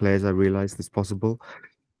amount of players, I realized is possible,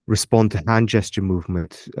 respond to hand gesture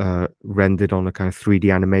movement rendered on a kind of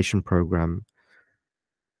 3D animation program.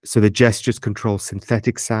 So the gestures control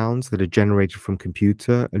synthetic sounds that are generated from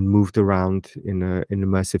computer and moved around in an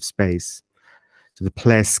immersive space. So the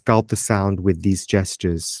players sculpt the sound with these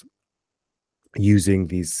gestures. using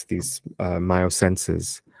these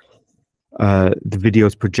myosensors. The video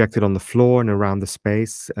is projected on the floor and around the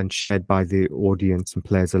space and shared by the audience and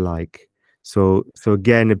players alike. So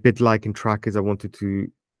again, a bit like in Trackers, I wanted to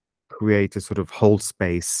create a sort of whole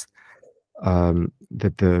space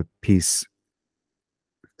that the piece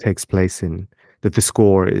takes place in, that the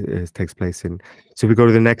score takes place in. So if we go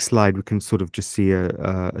to the next slide, we can sort of just see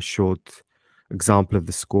a short example of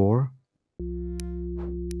the score.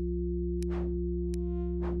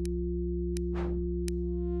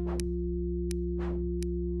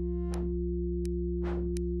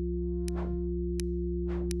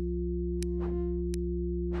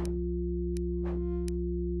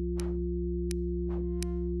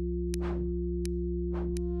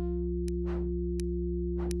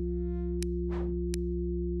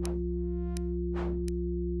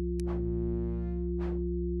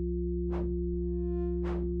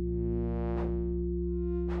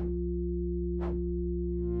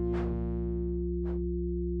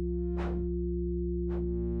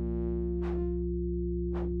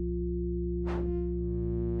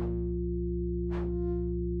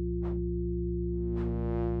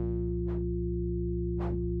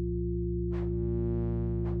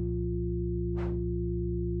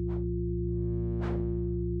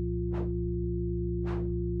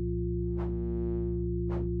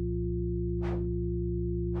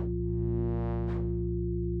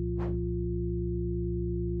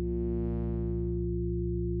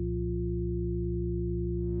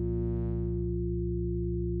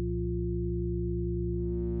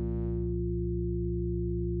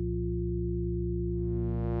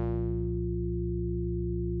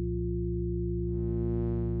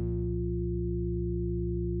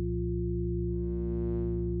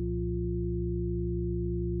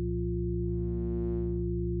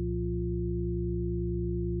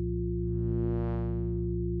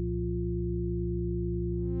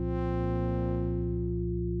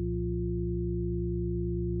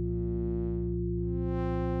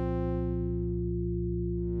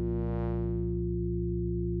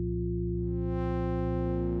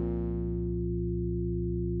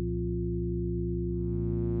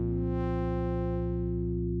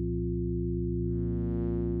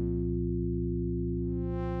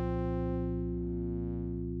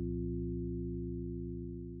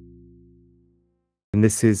 And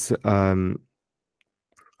this is the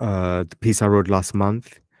piece I wrote last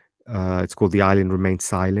month. It's called The Island Remains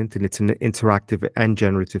Silent, and it's an interactive and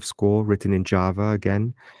generative score written in Java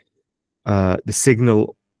again. The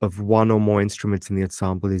signal of one or more instruments in the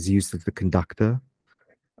ensemble is used as the conductor.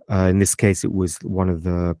 In this case, it was one of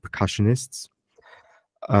the percussionists.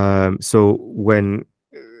 So when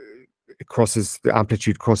the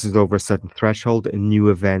amplitude crosses over a certain threshold, a new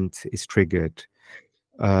event is triggered,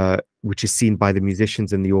 which is seen by the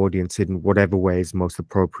musicians and the audience in whatever way is most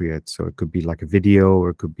appropriate. So it could be like a video, or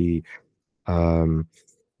it could be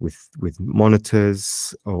with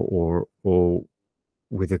monitors, or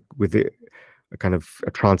with a kind of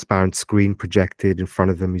a transparent screen projected in front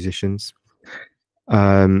of the musicians.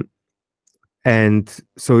 And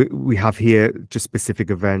so we have here just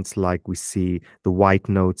specific events, like we see the white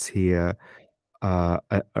notes here are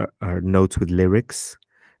notes with lyrics,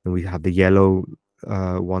 and we have the yellow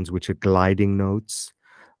ones, which are gliding notes.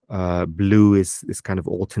 Blue is this kind of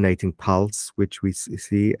alternating pulse, which we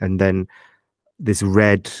see, and then this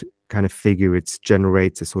red kind of figure, it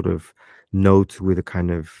generates a sort of note with a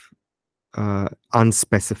kind of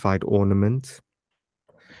unspecified ornament.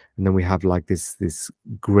 And then we have like this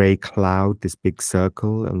gray cloud, this big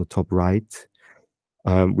circle on the top right,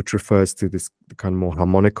 which refers to this kind of more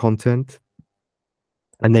harmonic content.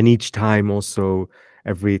 And then each time also,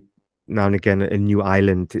 every now and again, a new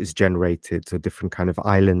island is generated. So different kind of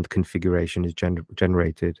island configuration is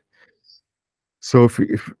generated. So if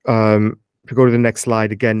we go to the next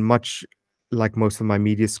slide, again, much like most of my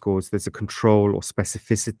media scores, there's a control or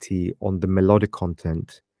specificity on the melodic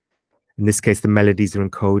content. In this case, the melodies are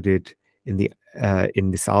encoded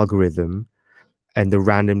in this algorithm, and they're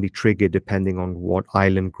randomly triggered depending on what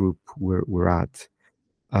island group we're at.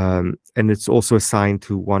 And it's also assigned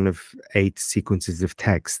to one of 8 sequences of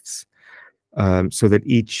texts, so that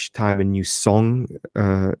each time a new song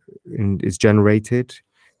is generated,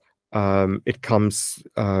 it comes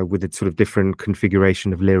with a sort of different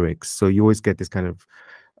configuration of lyrics. So you always get this kind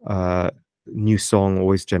of new song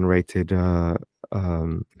always generated,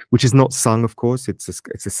 which is not sung, of course. It's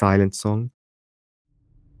a silent song.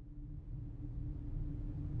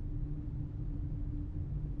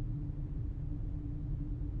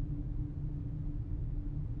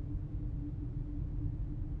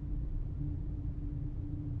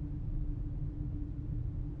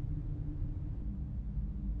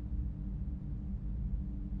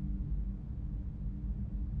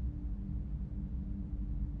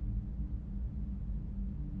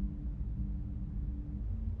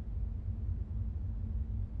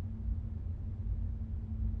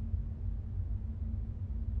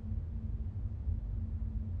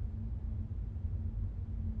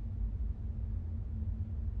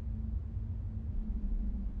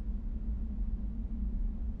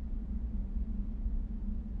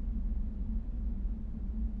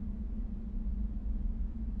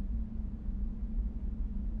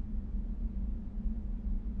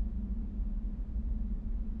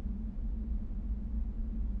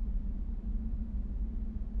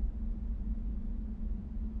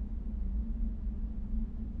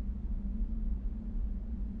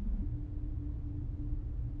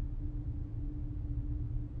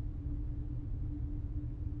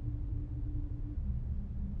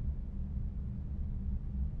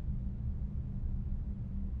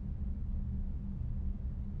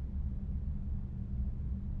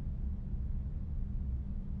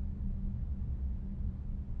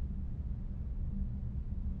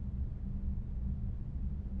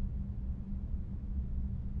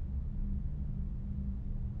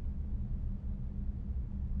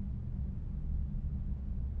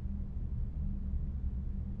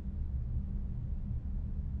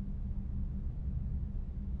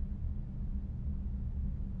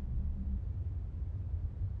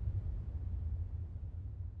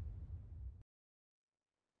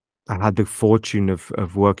 had the fortune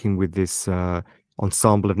of working with this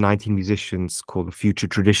ensemble of 19 musicians called the Future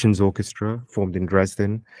Traditions Orchestra, formed in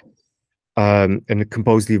Dresden, and it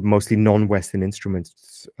composed of mostly non-Western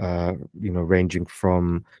instruments, ranging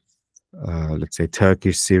from let's say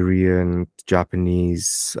Turkish, Syrian,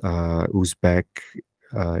 Japanese, Uzbek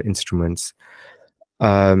instruments.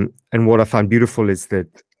 And what I found beautiful is that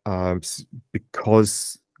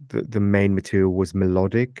because the main material was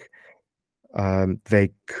melodic,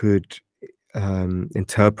 they could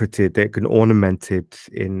interpret it, they can ornament it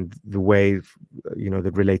in the way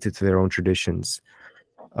that related to their own traditions.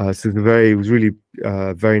 So it was really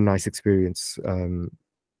a very nice experience and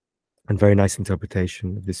very nice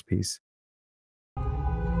interpretation of this piece.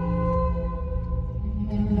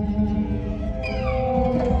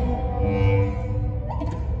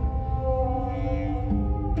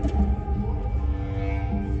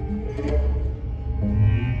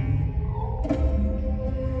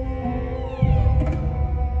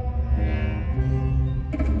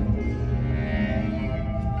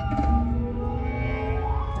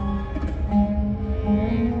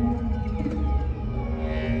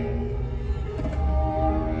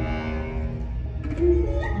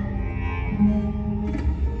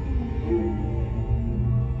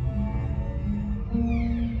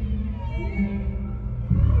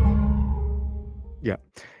 Yeah.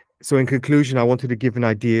 So in conclusion, I wanted to give an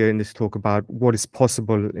idea in this talk about what is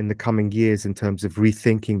possible in the coming years in terms of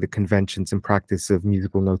rethinking the conventions and practice of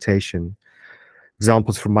musical notation.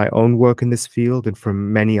 Examples from my own work in this field and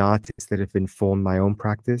from many artists that have informed my own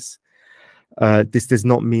practice. This does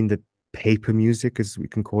not mean that paper music, as we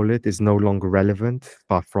can call it, is no longer relevant,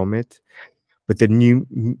 far from it. But the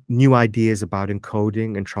new ideas about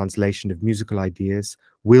encoding and translation of musical ideas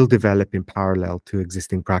will develop in parallel to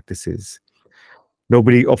existing practices.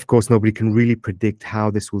 Nobody can really predict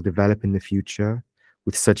how this will develop in the future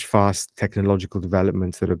with such fast technological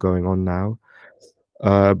developments that are going on now.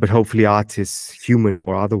 But hopefully artists, human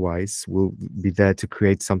or otherwise, will be there to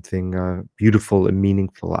create something beautiful and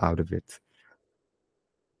meaningful out of it.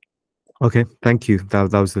 Okay, thank you.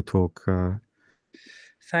 That was the talk.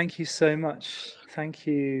 Thank you so much. Thank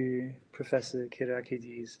you, Professor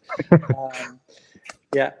Kyriakides.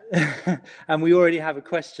 Yeah, and we already have a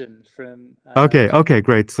question from. Okay,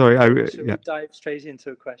 great. Sorry, should we dive straight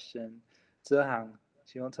into a question? Zehang,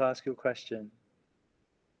 do you want to ask your question?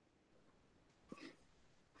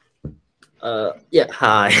 Yeah.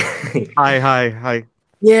 Hi. Hi.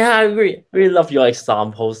 Yeah, I really love your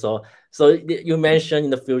example. So you mentioned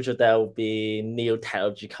in the future there will be new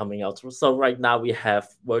technology coming out. So right now we have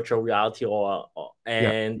virtual reality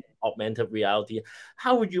and augmented reality.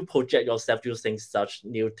 How would you project yourself using such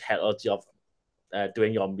new technology of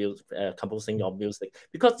doing your music, composing your music?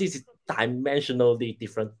 Because this is dimensionally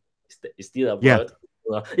different. Is still a word.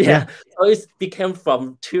 So it became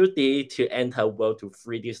from 2D to enter world to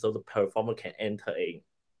 3D, so the performer can enter in.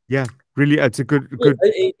 Yeah, really, it's a good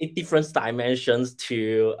in different dimensions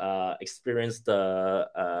to experience the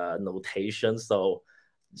notation. So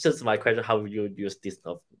just my question, how would you use this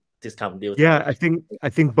kind of new technology? I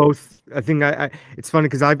think both. I think it's funny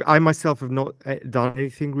because I myself have not done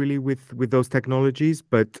anything really with those technologies,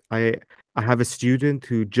 but I have a student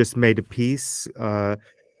who just made a piece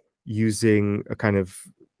using a kind of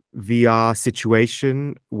VR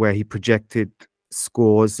situation where he projected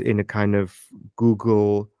scores in a kind of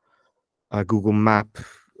Google Map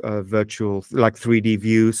virtual, like 3D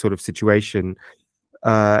view sort of situation.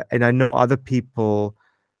 And I know other people,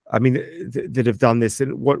 I mean, that have done this.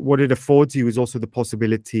 And what it affords you is also the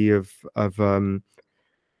possibility of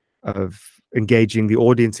engaging the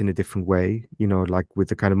audience in a different way, like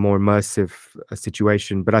with a kind of more immersive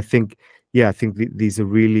situation. But I think these are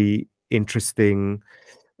really interesting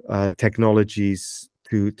technologies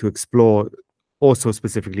to explore, also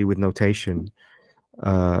specifically with notation.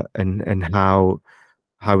 And how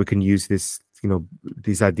we can use this,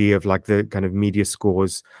 this idea of like the kind of media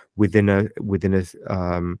scores within a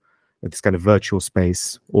this kind of virtual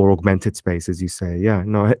space or augmented space, as you say. Yeah.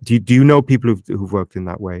 No. Do you know people who've worked in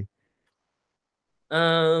that way?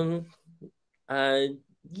 Yeah, I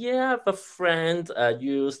have a friend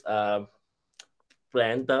used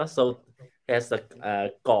Blender, so he has a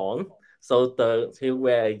gun. So he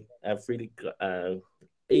wear 3D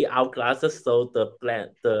AR glasses, so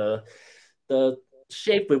the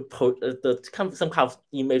shape will some kind of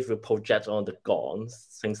image will project on the guns,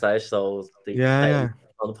 things like so.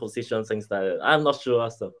 On the position, things like that. I'm not sure.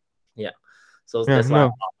 So so that's why.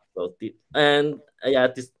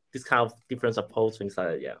 This kind of different approach, things like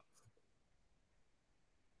that. Yeah.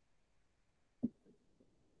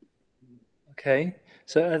 Okay.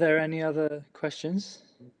 So are there any other questions?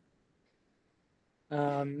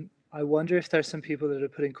 I wonder if there's some people that are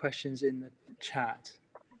putting questions in the chat.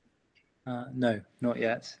 No, not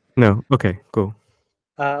yet. No. Okay. Cool.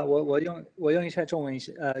 我用一下中文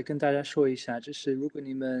跟大家说一下，就是如果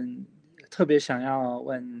你们特别想要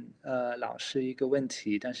问老师一个问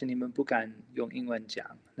题，但是你们不敢用英文讲，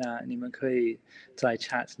那你们可以在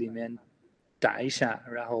chat 里面打一下，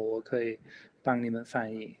然后我可以帮你们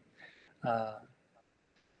翻译。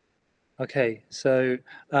Okay, so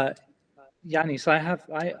Yannis,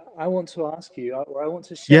 I want to ask you, or I want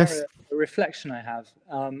to share a reflection I have,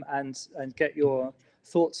 and get your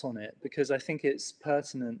thoughts on it, because I think it's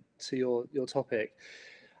pertinent to your topic.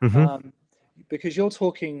 Because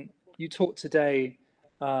you talked today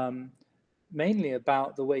mainly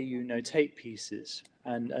about the way you notate pieces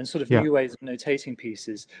and sort of new ways of notating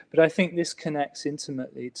pieces, but I think this connects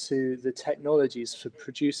intimately to the technologies for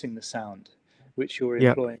producing the sound, which you're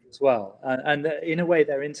employing as well, and in a way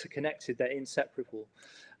they're interconnected, they're inseparable,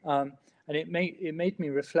 and it made me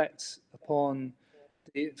reflect upon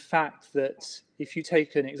the fact that if you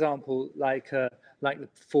take an example like the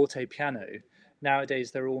forte piano,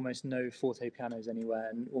 nowadays there are almost no forte pianos anywhere,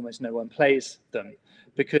 and almost no one plays them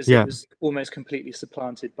because it was almost completely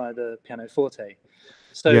supplanted by the pianoforte.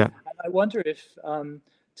 So I wonder if,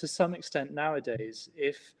 to some extent nowadays,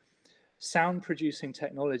 if sound producing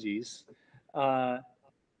technologies are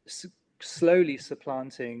slowly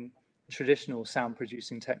supplanting traditional sound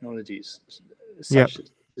producing technologies, such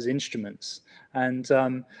as instruments, and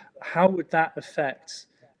how would that affect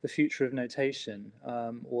the future of notation,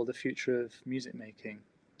 or the future of music making,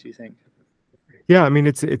 do you think? Yeah, I mean,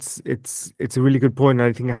 it's a really good point.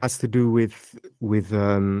 I think it has to do with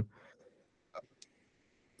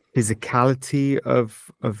physicality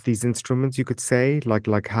of these instruments, you could say,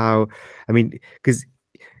 like how, I mean, because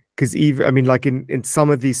even, I mean, like in some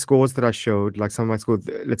of these scores that I showed, like some of my scores,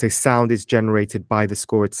 let's say sound is generated by the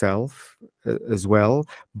score itself as well.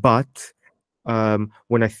 But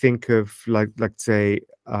when I think of like say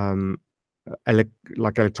like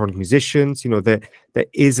electronic musicians, you know, there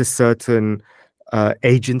is a certain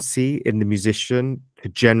agency in the musician to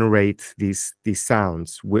generate these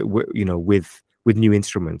sounds you know, with new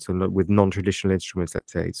instruments, or with non-traditional instruments,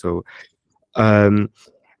 let's say. So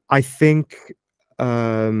I think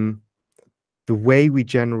the way we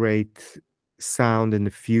generate sound in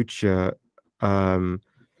the future,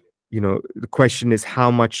 you know, the question is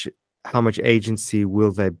how much agency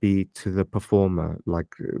will there be to the performer?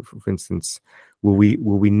 Like, for instance, will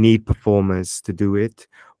we need performers to do it?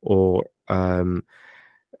 Or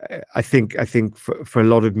I think for a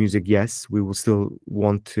lot of music, yes, we will still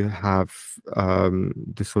want to have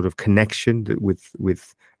the sort of connection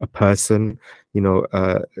with a person, you know,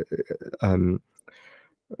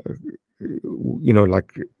 you know,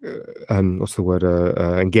 like what's the word?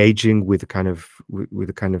 Engaging with a kind of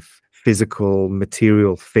physical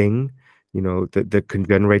material thing, you know, that can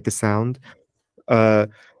generate the sound.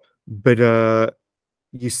 But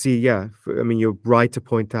you see, I mean, you're right to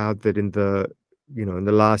point out that in the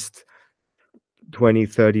last 20,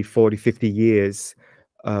 30, 40, 50 years,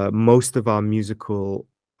 most of our musical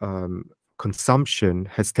consumption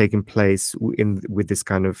has taken place with this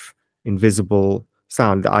kind of invisible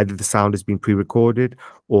sound. Either the sound has been pre-recorded,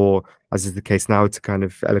 or, as is the case now, it's a kind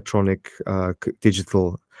of electronic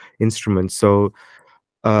digital instrument. So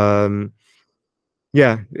and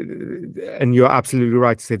you're absolutely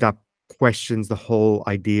right to say that questions the whole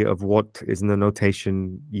idea of what is the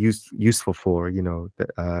notation useful for, you know.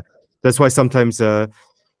 That's why sometimes I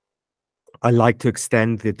like to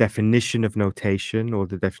extend the definition of notation, or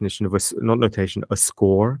the definition of a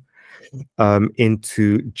score,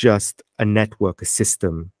 into just a network, a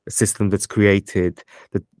system that's created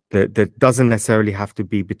that doesn't necessarily have to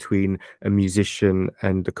be between a musician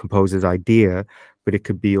and the composer's idea, but it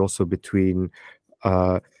could be also between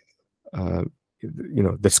you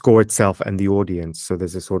know, the score itself and the audience. So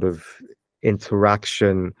there's a sort of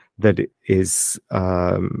interaction that is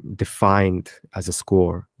defined as a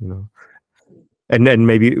score, you know. And then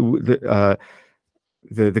maybe the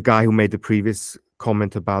guy who made the previous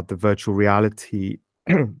comment about the virtual reality,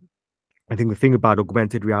 I think the thing about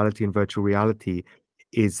augmented reality and virtual reality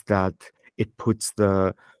is that it puts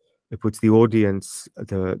the audience,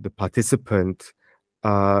 the participant,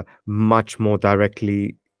 much more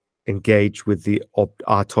directly engaged with the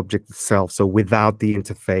art object itself. So without the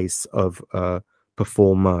interface of a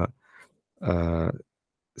performer,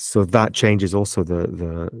 so that changes also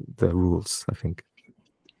the rules, I think.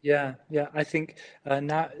 Yeah, I think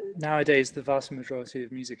nowadays the vast majority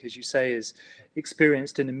of music, as you say, is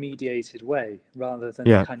experienced in a mediated way rather than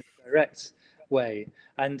kind of direct way.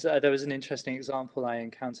 And there was an interesting example I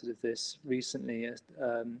encountered of this recently.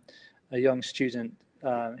 A young student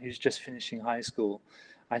who's just finishing high school,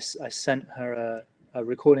 I sent her a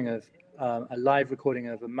recording of a live recording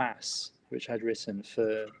of a mass which I'd written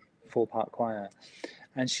for 4-part choir,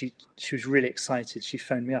 and she was really excited. She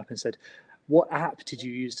phoned me up and said, "What app did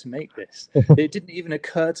you use to make this?" It didn't even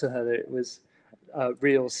occur to her that it was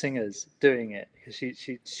real singers doing it, because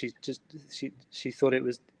she thought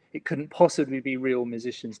it couldn't possibly be real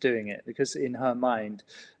musicians doing it, because in her mind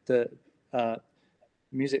the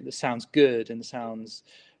music that sounds good and sounds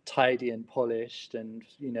tidy and polished and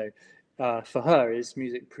for her is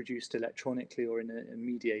music produced electronically or in a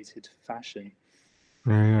mediated fashion.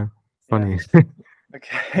 Yeah, funny. Yeah.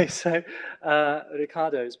 Okay, so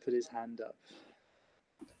Ricardo's put his hand up.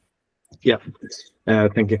 Yeah,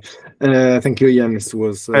 thank you. Thank you, Yannis.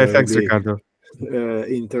 Was thanks, Ricardo.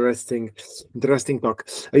 Interesting talk.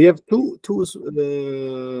 I have two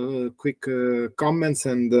quick comments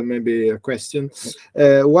and maybe a question.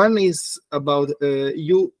 One is about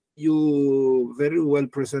you very well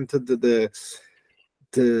presented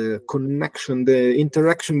the connection, the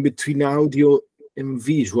interaction between audio and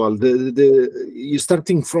visual. You're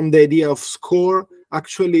starting from the idea of score.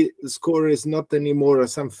 Actually, the score is not anymore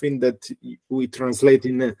something that we translate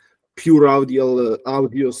in pure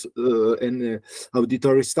audios and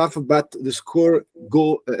auditory stuff, but the score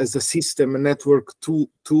go as a system, a network to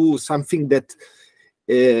something that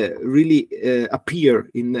really appear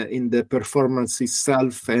in the performance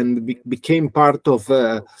itself and became part of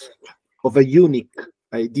a unique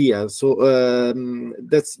idea. So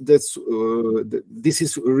this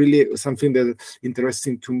is really something that is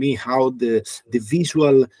interesting to me, how the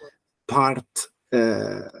visual part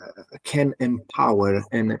can empower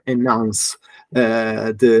and enhance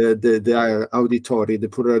the auditory, the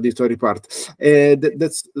pure auditory part.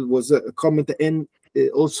 That was a comment, and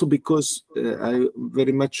also because I'm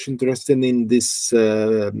very much interested in this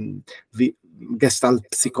Gestalt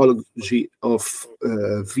psychology of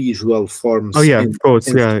visual forms. Oh yeah, of course,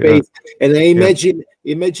 and yeah, space. Yeah. And I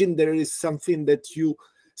imagine there is something that you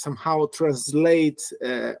somehow translate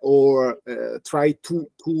or try to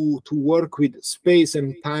work with space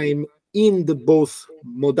and time in the both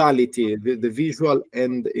modality, the visual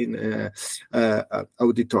and in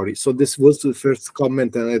auditory. So this was the first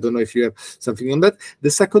comment, and I don't know if you have something on that.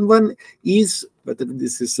 The second one is, but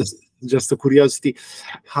this is just a curiosity,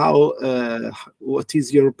 how what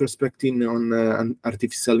is your perspective on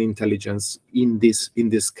artificial intelligence in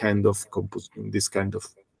this kind of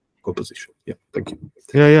composition? Yeah, thank you.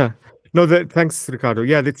 Yeah. No, thanks, Ricardo.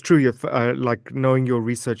 Yeah, that's true. You've like knowing your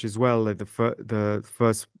research as well. The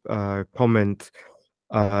first comment.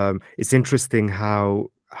 It's interesting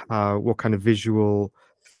how what kind of visual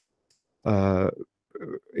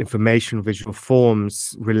information, visual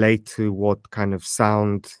forms relate to what kind of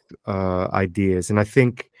sound ideas, and I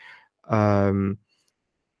think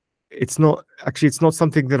it's not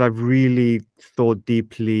something that I've really thought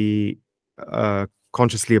deeply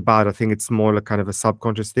consciously about. I think it's more like kind of a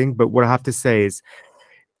subconscious thing. But what I have to say is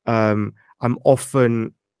I'm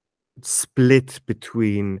often split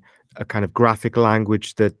between a kind of graphic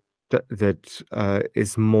language that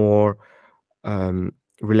is more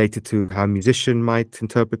related to how a musician might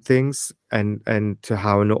interpret things and to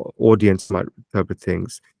how an audience might interpret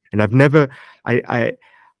things. And I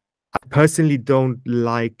personally don't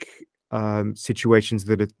like situations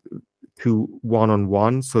that are too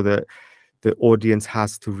one-on-one, so that the audience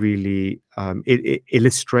has to really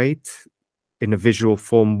illustrate in a visual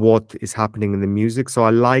form what is happening in the music. So I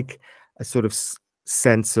like a sort of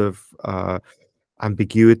sense of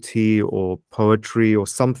ambiguity or poetry or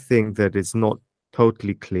something that is not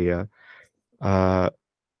totally clear,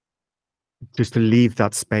 just to leave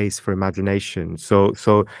that space for imagination. So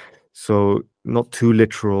not too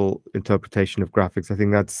literal interpretation of graphics. I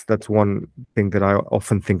think that's one thing that I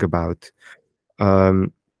often think about.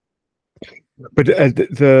 But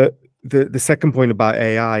the second point about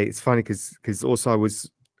AI, it's funny because also I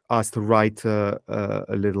was asked to write a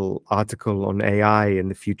little article on AI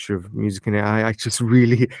and the future of music and AI. I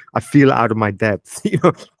feel out of my depth.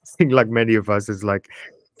 I think like many of us is like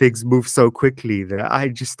things move so quickly that I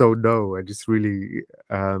just don't know. I just really,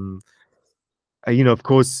 of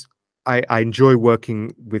course, I enjoy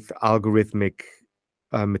working with algorithmic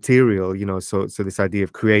material. So this idea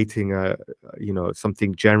of creating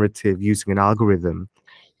something generative using an algorithm.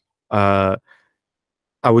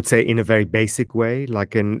 I would say in a very basic way,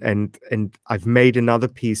 like and I've made another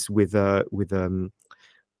piece with Darin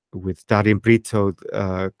Brito,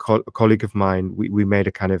 a colleague of mine. We made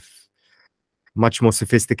a kind of much more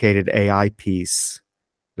sophisticated AI piece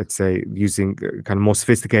let's say, using kind of more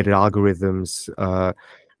sophisticated algorithms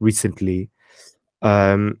recently.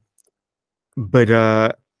 But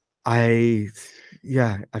I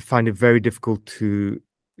find it very difficult to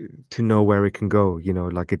know where it can go. You know,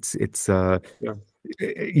 like it's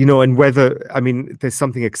you know, and whether, I mean, there's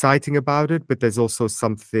something exciting about it, but there's also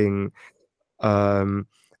something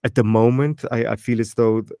at the moment. I feel as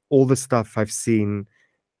though all the stuff I've seen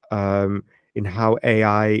in how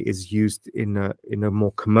AI is used in a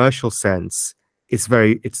more commercial sense, it's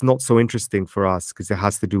not so interesting for us, because it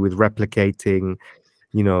has to do with replicating,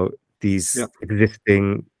 you know, these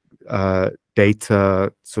existing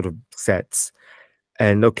data sort of sets.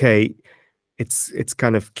 And okay, it's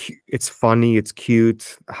kind of it's funny, it's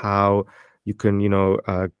cute how you can, you know,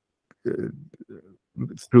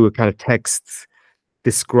 through a kind of text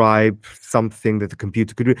describe something that the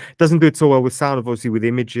computer could do. It doesn't do it so well with sound. Obviously with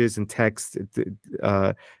images and text, it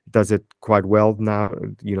does it quite well now.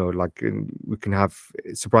 You know, like we can have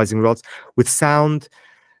surprising results. With sound,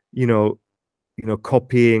 you know,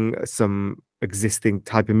 copying some existing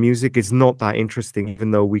type of music is not that interesting, even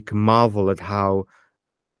though we can marvel at how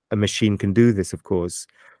a machine can do this, of course.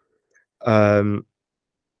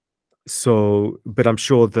 So, but I'm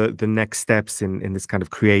sure the next steps in this kind of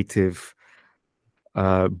creative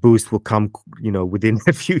boost will come, you know, within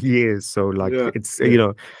a few years. So like it's you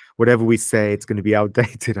know, whatever we say, it's going to be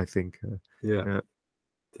outdated, I think.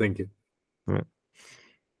 Thank you.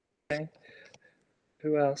 Okay.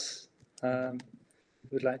 Who else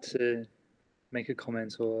would like to make a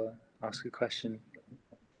comment or ask a question?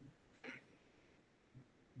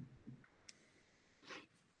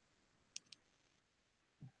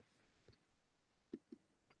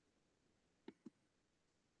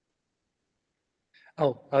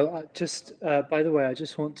 I just by the way, I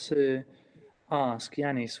just want to ask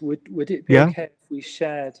Yannis, would it be okay if we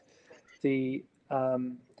shared the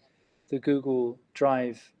Google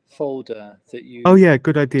Drive folder that you? Oh yeah,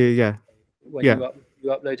 good idea. When you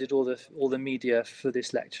uploaded all the media for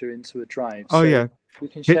this lecture into a drive. Oh so we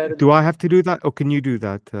can share. Do I have to do that, or can you do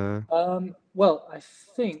that? Well, I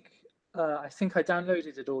think I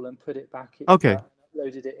downloaded it all and put it back. Okay.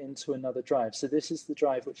 Uploaded it into another drive. So this is the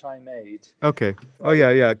drive which I made. Okay. Oh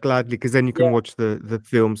yeah, gladly, because then you can watch the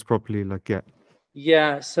films properly. Like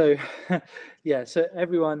So so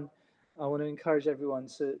everyone, I want to encourage everyone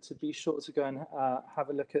to be sure to go and have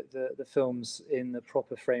a look at the films in the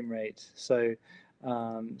proper frame rate. So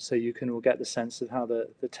so you can all get the sense of how the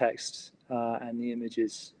text and the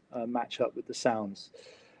images match up with the sounds.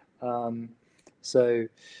 So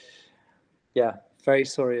very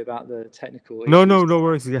sorry about the technical issues. No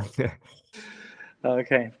worries.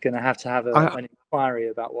 Okay, gonna have to have an inquiry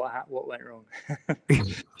about what went wrong.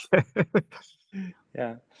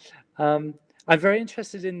 I'm very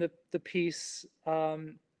interested in the piece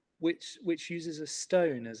which uses a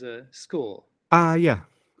stone as a score. Anea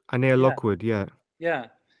Lockwood.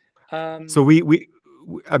 So we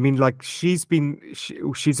I mean, like she's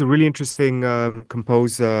a really interesting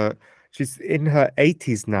composer. She's in her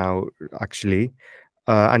 80s now, actually.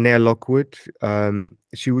 Anea Lockwood.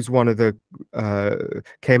 She was one of the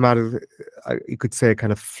came out of, you could say, a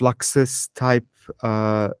kind of Fluxus type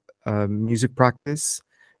music practice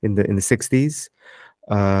in the 60s,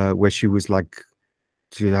 where she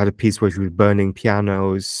had a piece where she was burning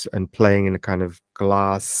pianos and playing in a kind of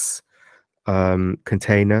glass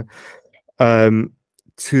container.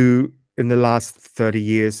 To in the last 40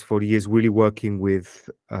 years, really working with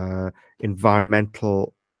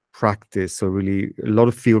environmental practice, so really a lot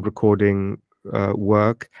of field recording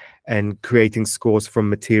work and creating scores from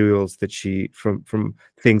materials that from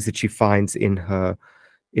things that she finds in her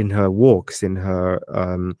walks, in her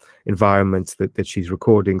environments that she's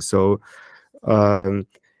recording. So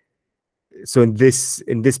so in this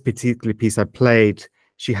particular piece I played,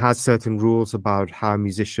 she has certain rules about how a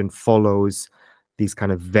musician follows these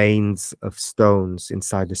kind of veins of stones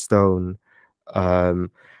inside the stone,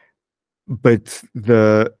 but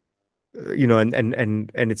you know,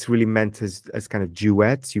 and it's really meant as kind of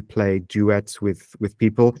duets. You play duets with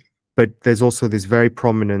people, but there's also this very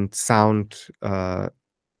prominent sound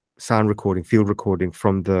recording, field recording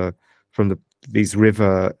from these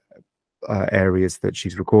river areas that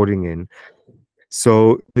she's recording in.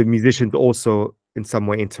 So the musicians also in some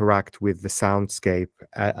way interact with the soundscape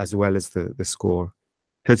as well as the score.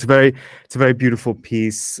 So it's a very beautiful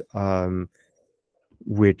piece,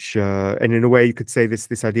 which and in a way you could say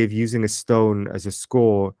this idea of using a stone as a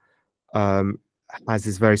score has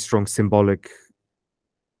this very strong symbolic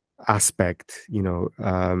aspect, you know,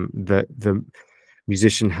 that the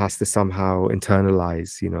musician has to somehow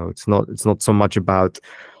internalize. You know, it's not so much about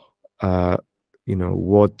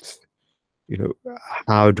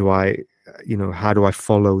how do I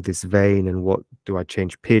follow this vein, and what do I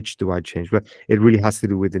change pitch, do I change, but it really has to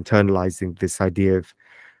do with internalizing this idea of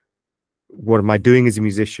what am I doing as a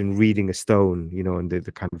musician, reading a stone, and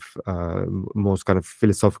the kind of most kind of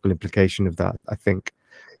philosophical implication of that, I think.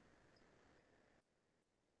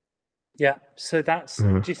 Yeah, so that's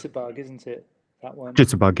Jitterbug, isn't it? That one.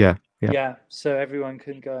 Jitterbug, yeah. Yeah, so everyone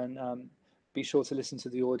can go and be sure to listen to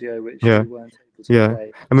the audio, which we weren't able to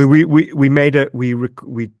play. I mean, we made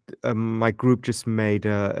my group just made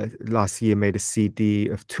last year made a CD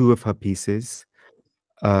of 2 of her pieces,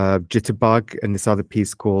 Jitterbug and this other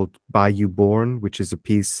piece called By You Born, which is a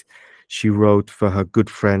piece she wrote for her good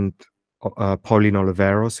friend Pauline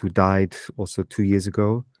Oliveros, who died also 2 years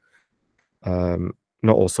ago.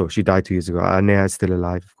 Not also, she died 2 years ago. Anea is still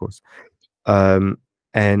alive, of course. So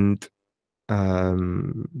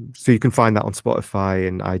you can find that on Spotify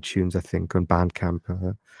and iTunes, I think, on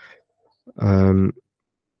Bandcamp.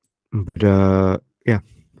 Yeah.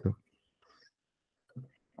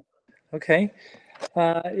 Okay.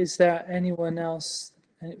 Is there anyone else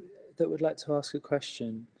that would like to ask a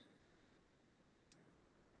question?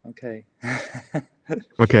 Okay.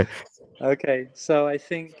 Okay. Okay. So I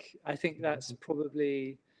think that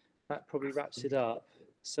probably wraps it up.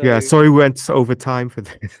 So yeah. Sorry, we went over time for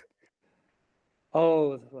this.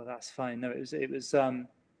 Oh, well, that's fine. No, it was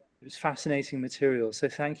fascinating material. So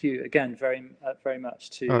thank you again very much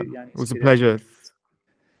to Yannis. It was a pleasure.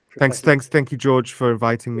 Thank you, George, for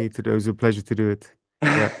inviting me to do it. It was a pleasure to do it.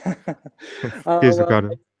 Yeah. Cheers,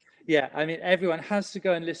 Ricardo. Yeah, I mean, everyone has to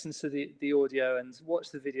go and listen to the audio and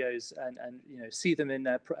watch the videos and see them in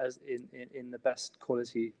the best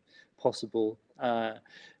quality possible.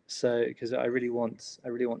 So, because I really want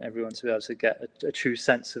everyone to be able to get a true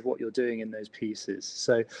sense of what you're doing in those pieces.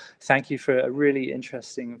 So thank you for a really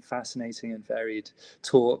interesting, fascinating and varied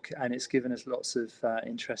talk. And it's given us lots of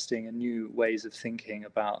interesting and new ways of thinking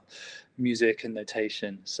about music and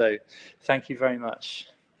notation. So thank you very much.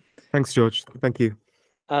 Thanks, George. Thank you.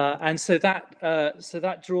 And so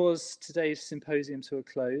that draws today's symposium to a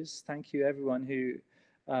close. Thank you, everyone to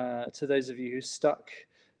those of you who stuck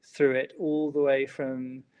through it all the way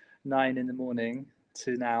from 9 in the morning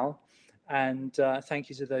to now. And thank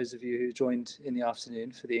you to those of you who joined in the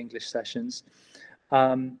afternoon for the English sessions.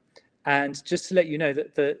 And just to let you know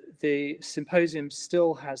that the symposium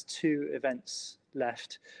still has 2 events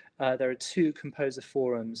left. There are 2 composer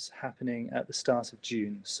forums happening at the start of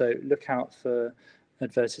June. So look out for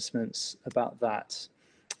advertisements about that.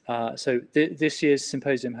 So this year's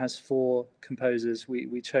symposium has 4 composers.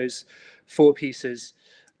 We chose 4 pieces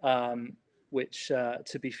which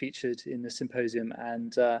to be featured in the symposium,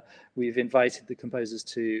 and we've invited the composers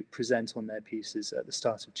to present on their pieces at the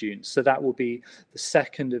start of June. So that will be the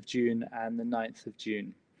 2nd of June and the 9th of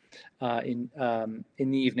June in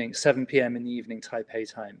the evening, 7 p.m. in the evening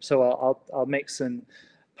Taipei time. So I'll make some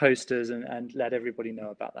posters and let everybody know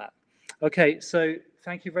about that. Okay, so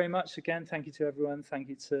thank you very much again. Thank you to everyone. Thank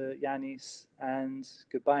you to Yannis, and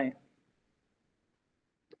goodbye.